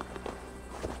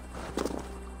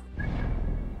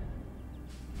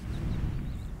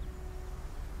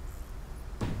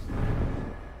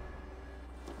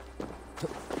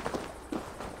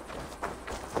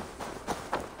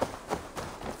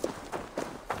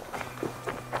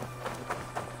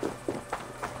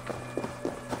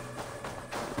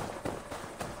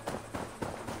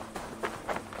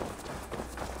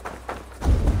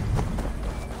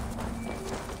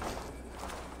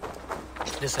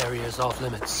 This area is off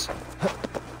limits.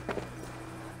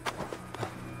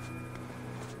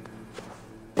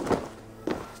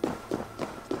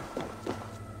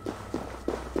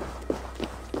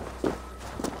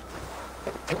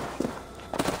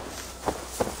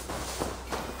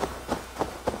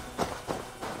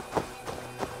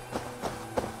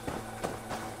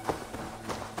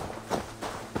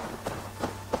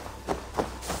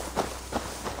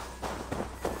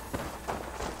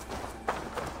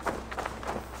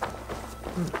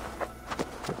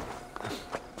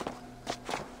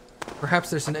 Perhaps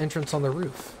there's an entrance on the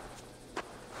roof.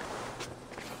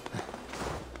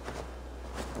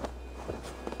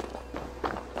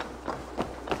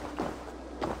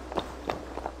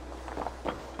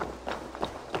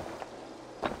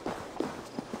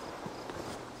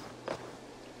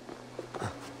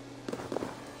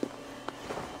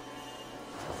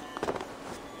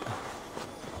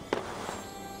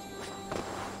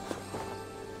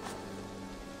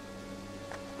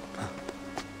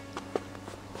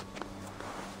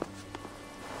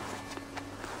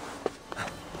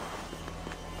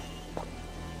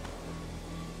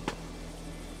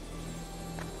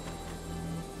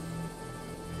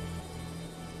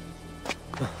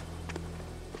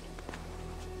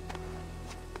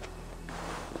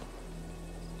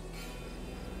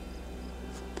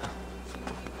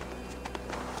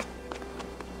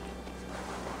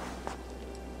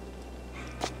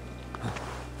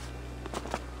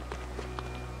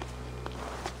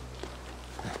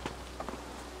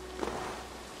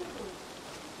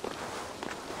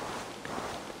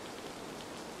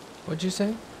 What'd you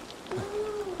say?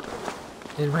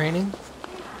 It raining?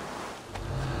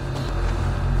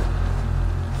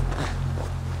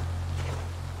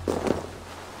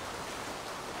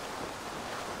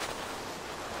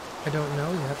 I don't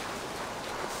know yet.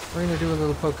 We're gonna do a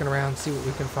little poking around, see what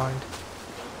we can find.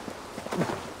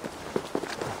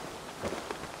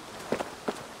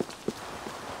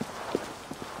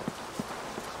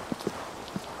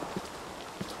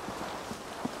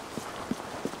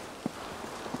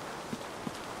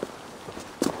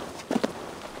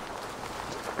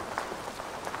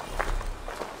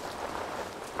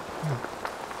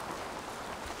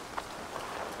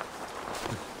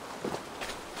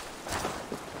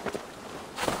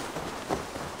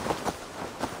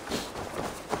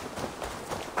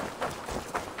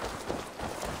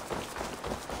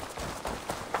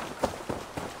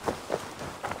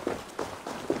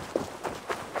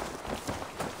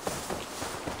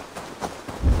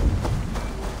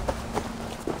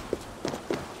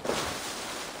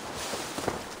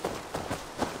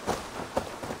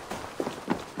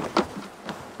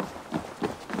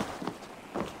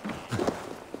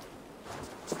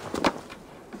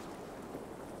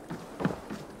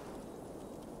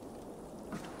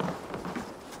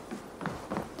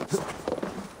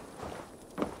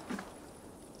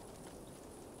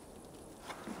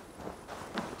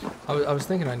 I was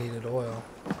thinking I needed oil.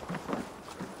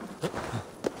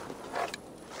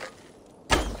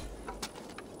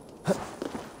 Yeah,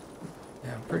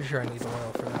 I'm pretty sure I need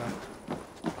oil for that.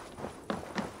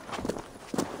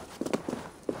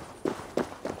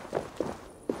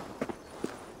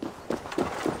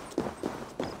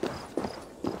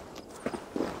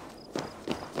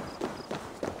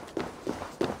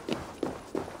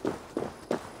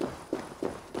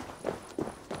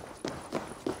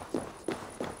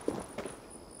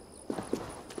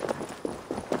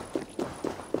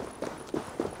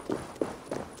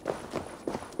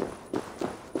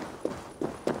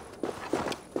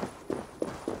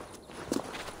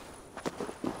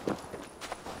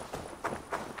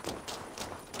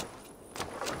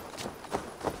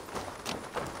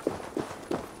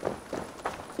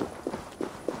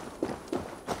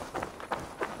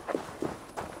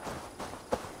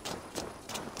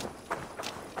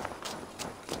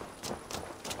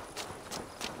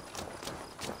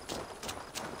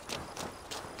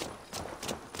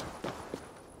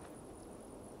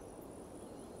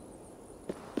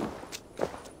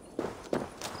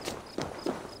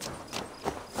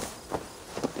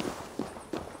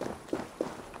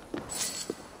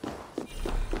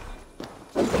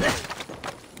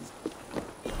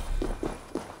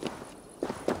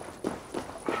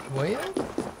 Whale?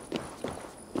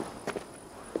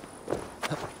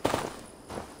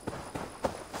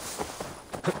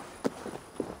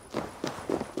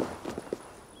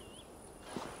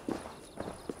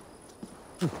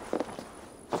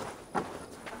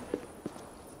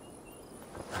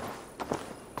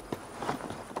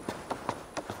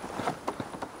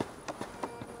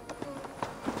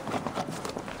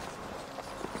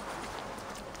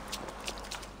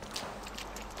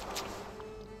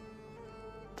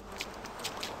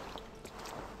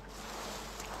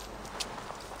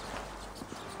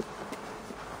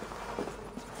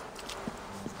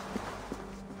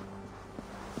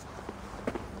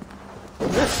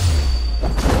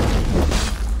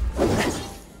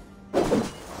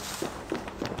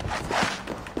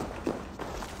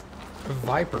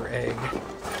 Viper egg.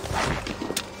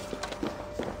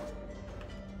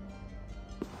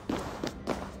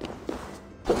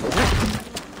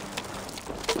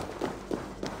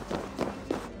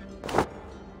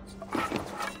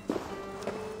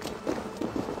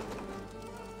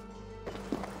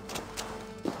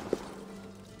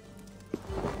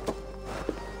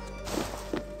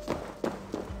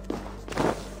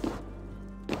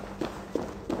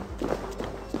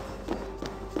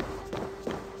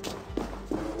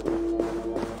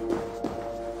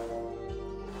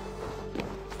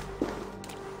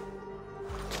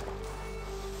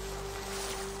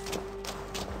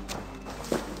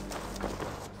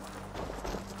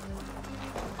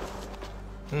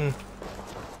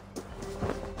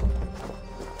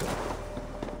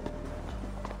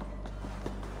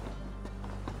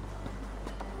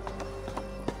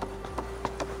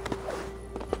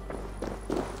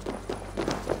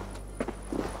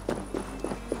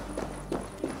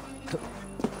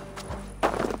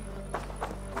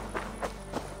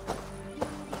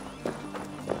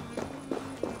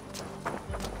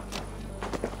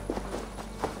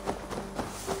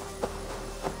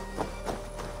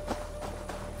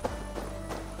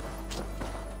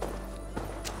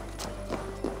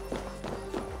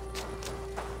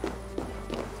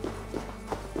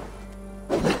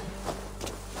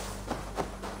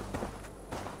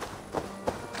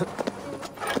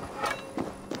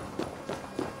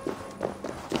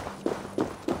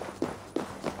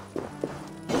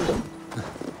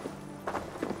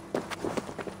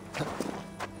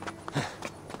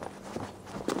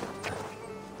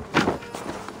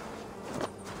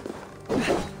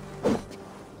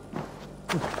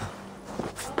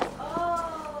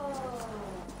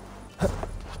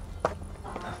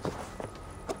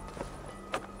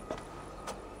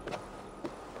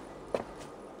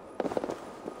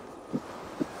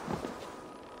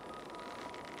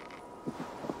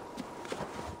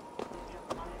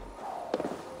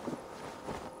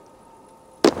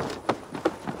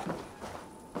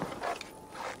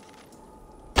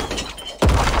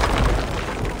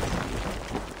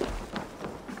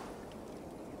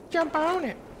 Jump on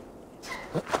it.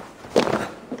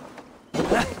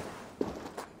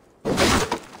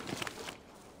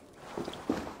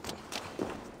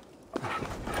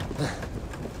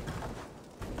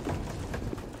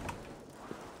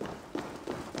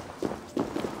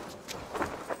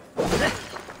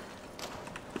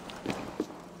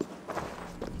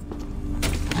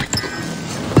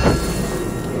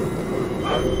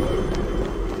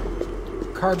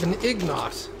 Carbon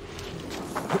ignot.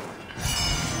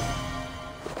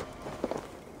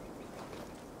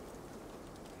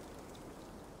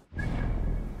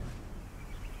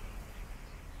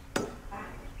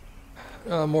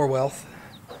 More wealth.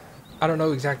 I don't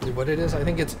know exactly what it is. I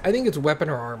think it's weapon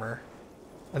or armor.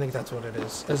 I think that's what it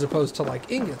is, as opposed to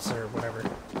like ingots or whatever.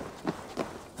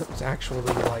 It's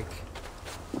actually like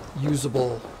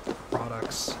usable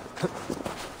products.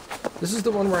 This is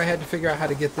the one where I had to figure out how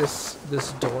to get this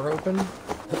door open,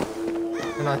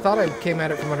 and I thought I came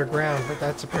at it from underground, but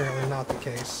that's apparently not the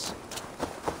case.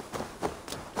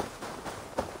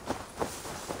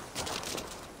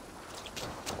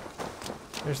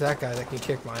 There's that guy that can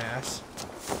kick my ass.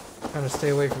 Trying to stay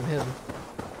away from him.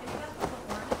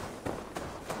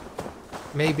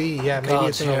 Maybe, yeah, maybe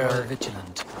it's an alert.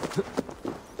 Vigilant.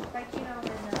 Like, you know,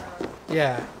 when,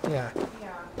 Yeah, yeah.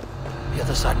 The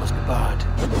other side must be barred.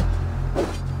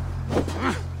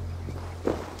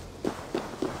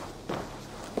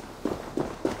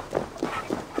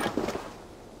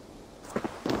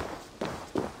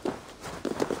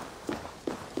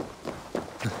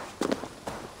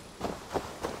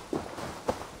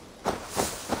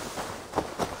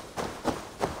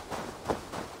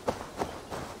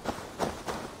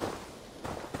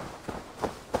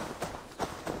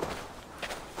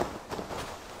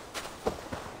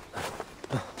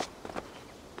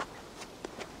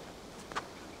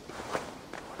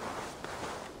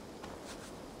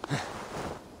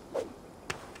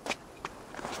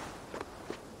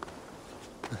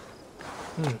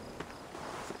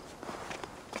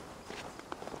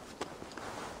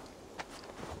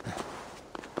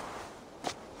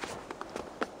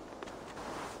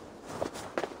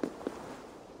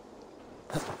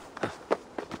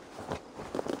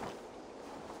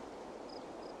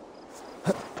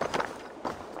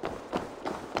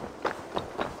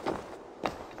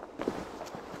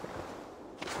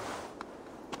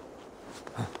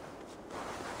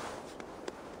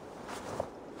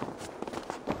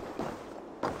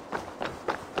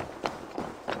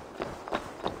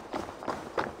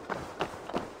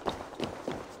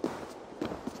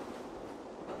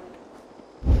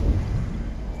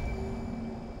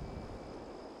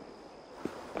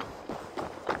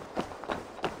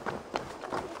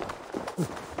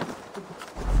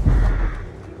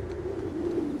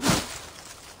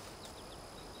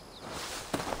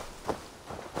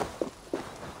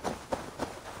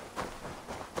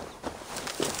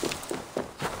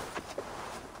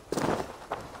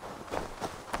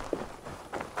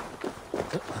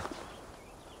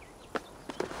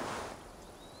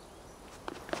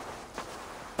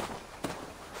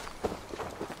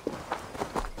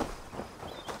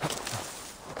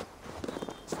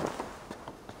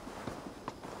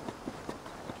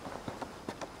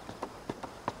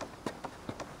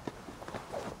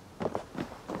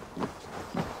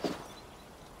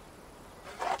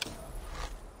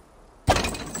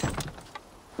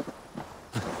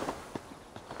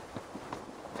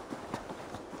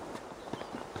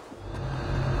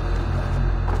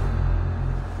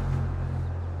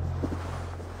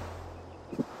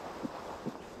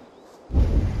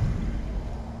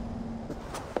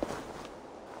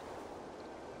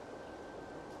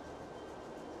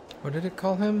 What did it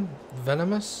call him?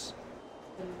 Venomous?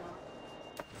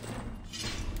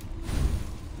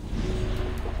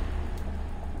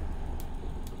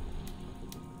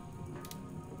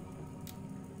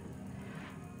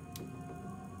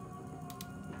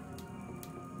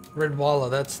 Red Walla,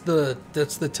 that's the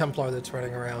Templar that's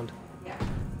running around.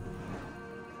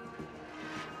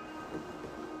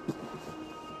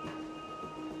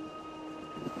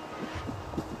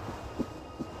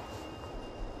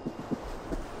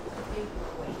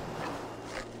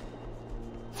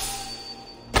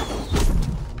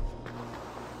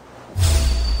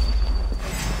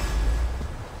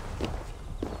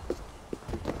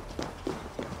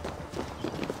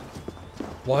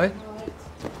 What?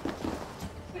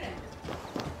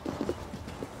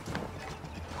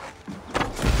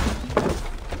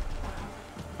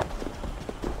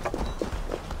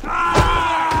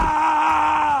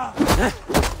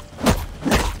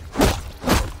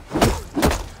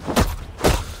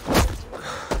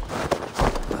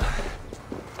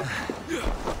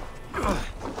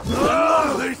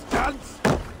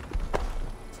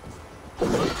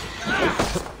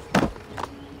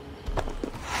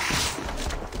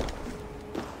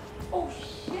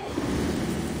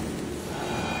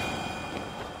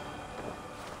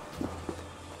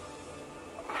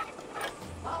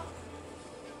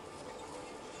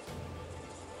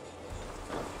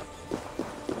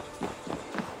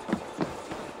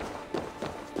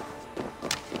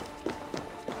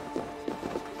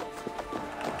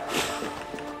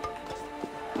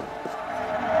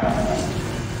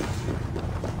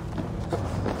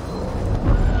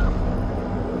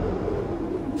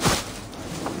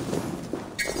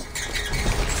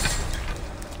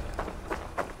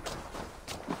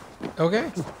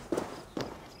 Okay.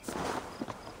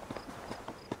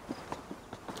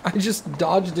 I just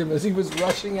dodged him as he was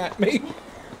rushing at me.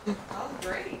 That was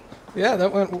great. Yeah,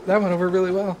 that went over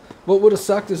really well. What would have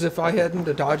sucked is if I hadn't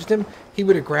have dodged him, he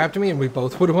would have grabbed me and we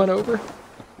both would have went over.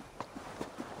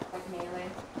 Like melee.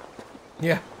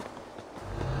 Yeah.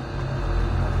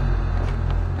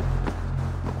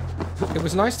 It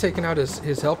was nice taking out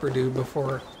his helper dude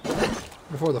before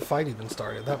the fight even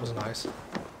started. That was nice.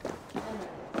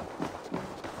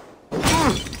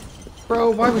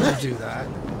 Bro, why would you do that?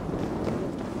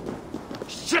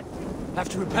 Shit! Have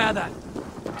to repair that.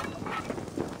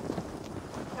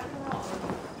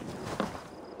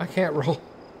 I can't roll.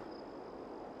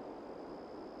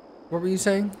 What were you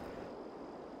saying?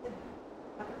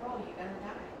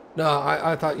 No,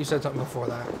 I thought you said something before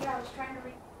that. Yeah, I was trying to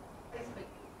read but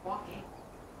walking,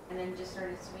 and then just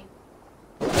started swinging.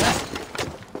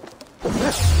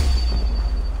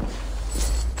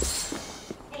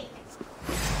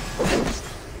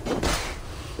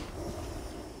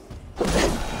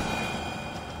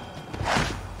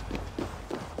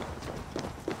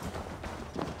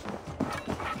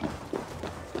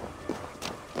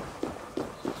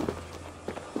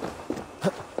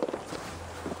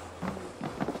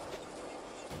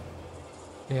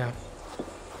 Yeah.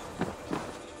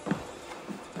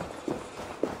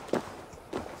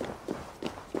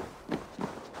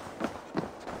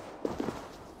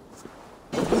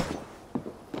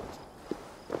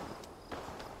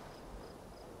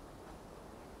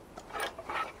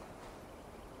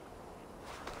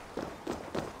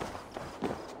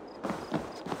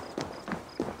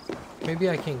 Maybe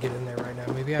I can't get in there right now.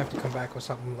 Maybe I have to come back with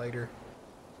something later.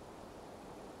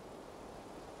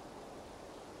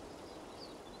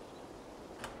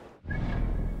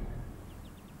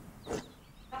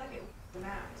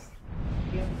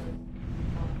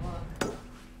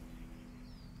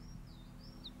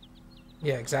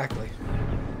 Yeah, exactly.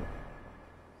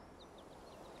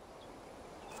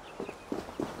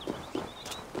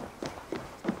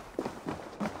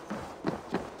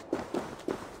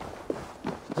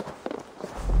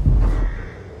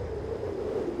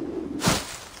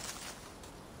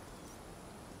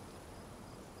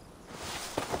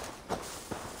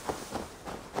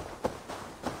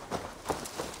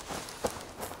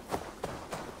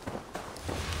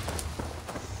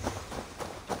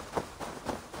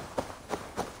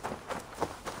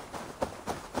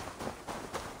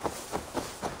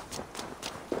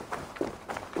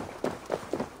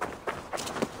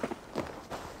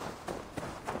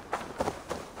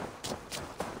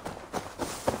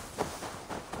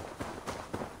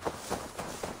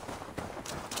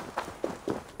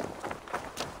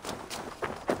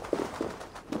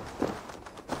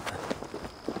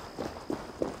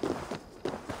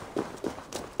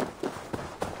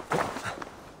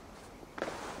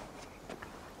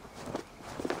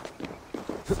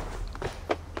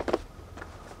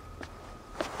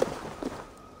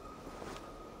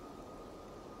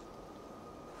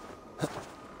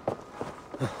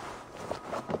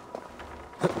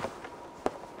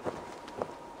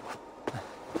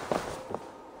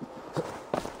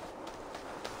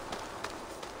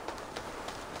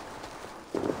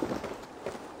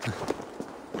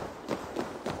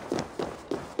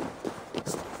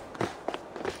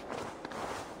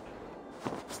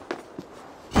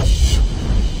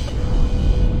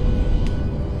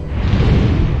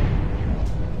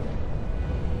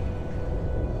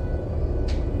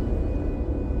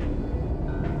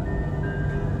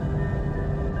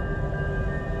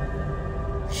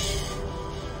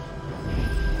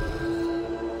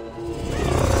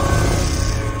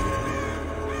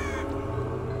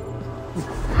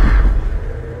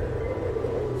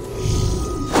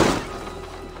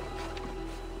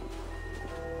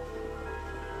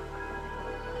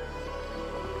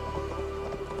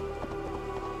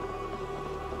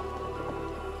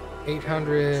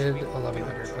 800,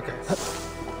 1100. Okay.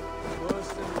 Worse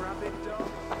than rabbit dog?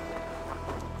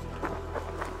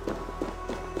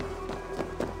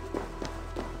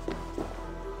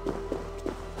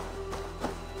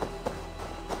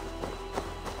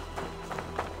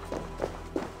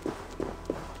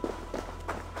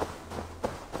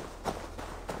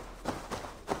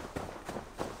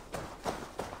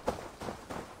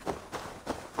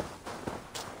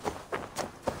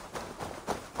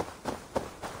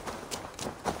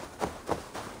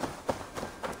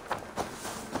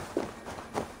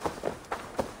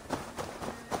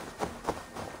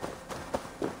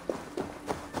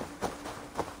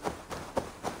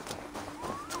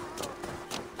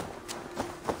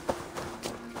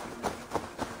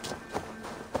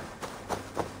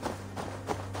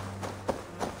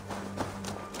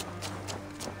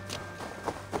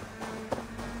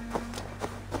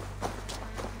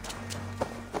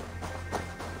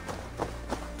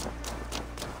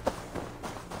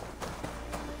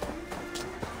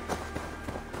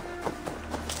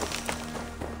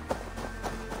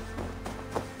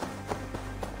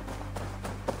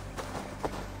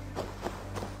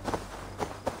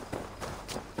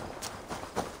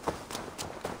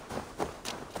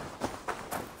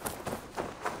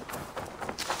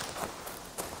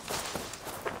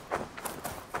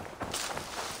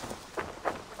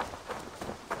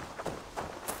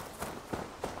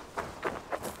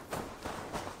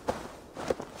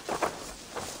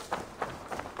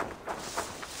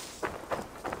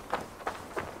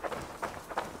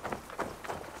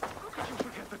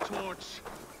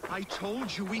 I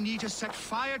told you we need to set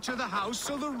fire to the house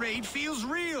so the raid feels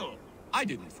real. I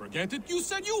didn't forget it. You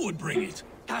said you would bring it.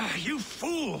 Ah, you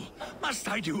fool! Must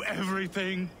I do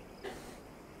everything?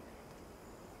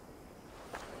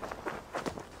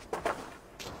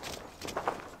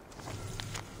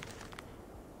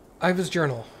 Iva's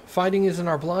journal. Fighting is in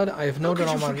our blood. I have known it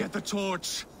all my Forget the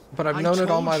torch. but I've known it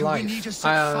all my life.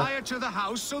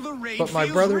 But my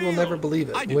brother will never believe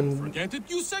it.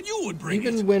 You said you would bring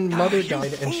Even it. when Mother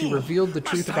died and she revealed the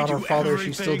truth about our father,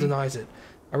 she still denies it.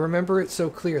 I remember it so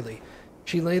clearly.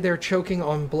 She lay there choking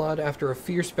on blood after a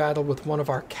fierce battle with one of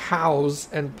our cows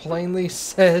and plainly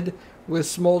said with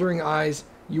smoldering eyes,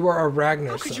 "You are a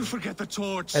Ragnar son." How could you forget the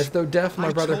torch? As though deaf,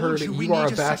 my brother heard, "You are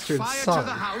a bastard son."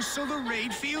 So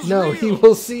no, he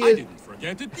will see it.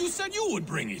 Forget it. You said you would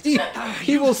bring it.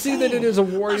 He will see that it is a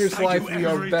warrior's life we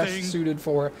are best suited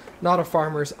for, not a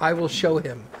farmer's. I will show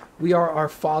him. We are our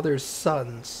father's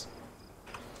sons.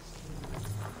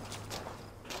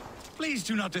 Please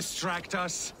do not distract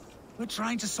us. We're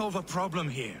trying to solve a problem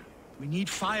here. We need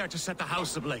fire to set the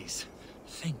house ablaze.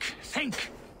 Think.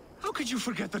 How could you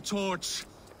forget the torch?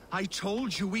 I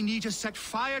told you we need to set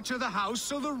fire to the house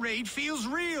so the raid feels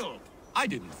real. I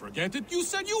didn't forget it. You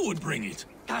said you would bring it.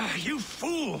 Ah, you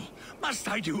fool! Must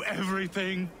I do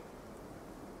everything?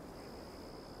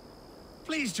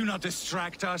 Please do not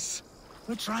distract us.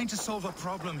 We're trying to solve a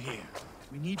problem here.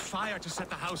 We need fire to set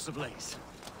the house ablaze.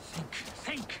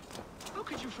 Think. How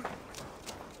could you forget?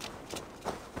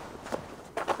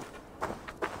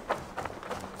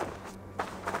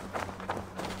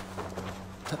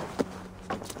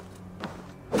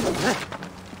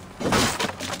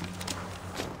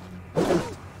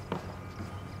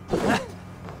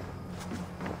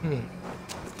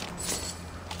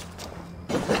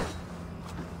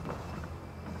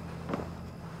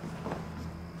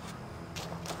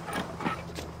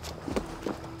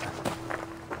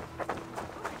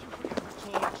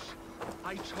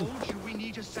 I told you we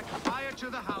need to set fire to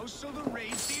the house so the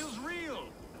raid feels real.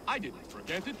 I didn't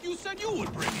forget it. You said you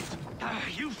would bring it. Ah,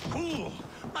 you fool!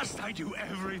 Must I do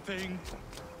everything?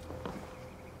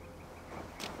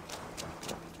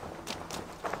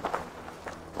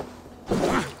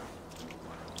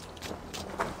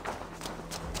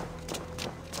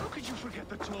 How could you forget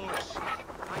the torch?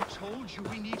 I told you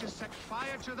we need to set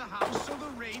fire to the house so the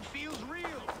raid feels real.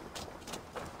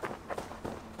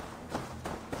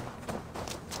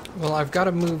 Well, I've got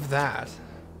to move that,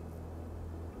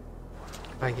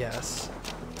 I guess.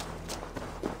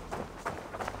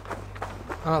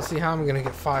 I don't see how I'm going to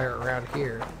get fire around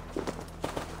here.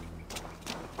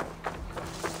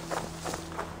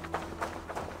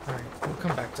 Alright, we'll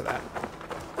come back to that.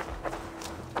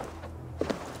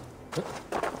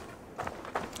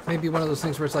 Maybe one of those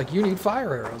things where it's like, you need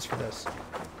fire arrows for this.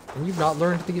 And you've not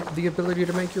learned the ability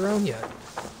to make your own yet.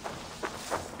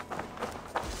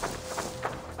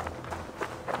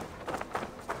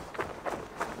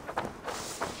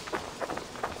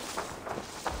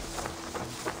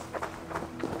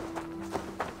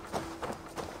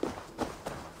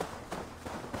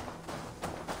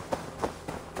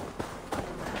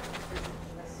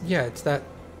 Yeah, it's that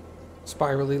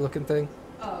spirally looking thing.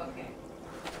 Oh, okay.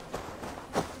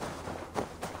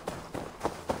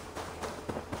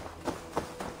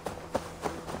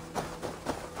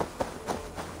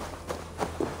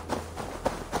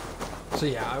 So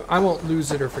yeah, I won't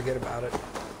lose it or forget about it.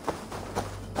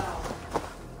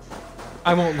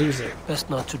 I won't lose it. Best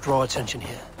not to draw attention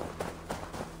here.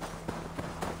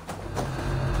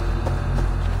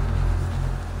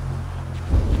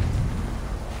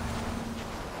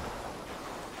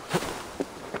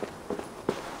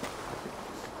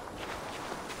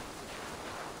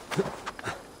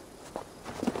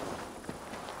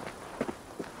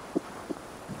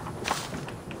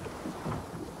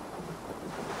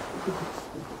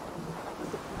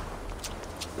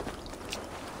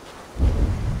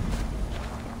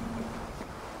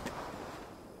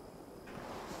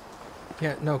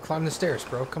 Yeah, no, climb the stairs,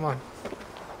 bro. Come on.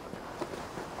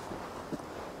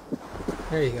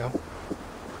 There you go.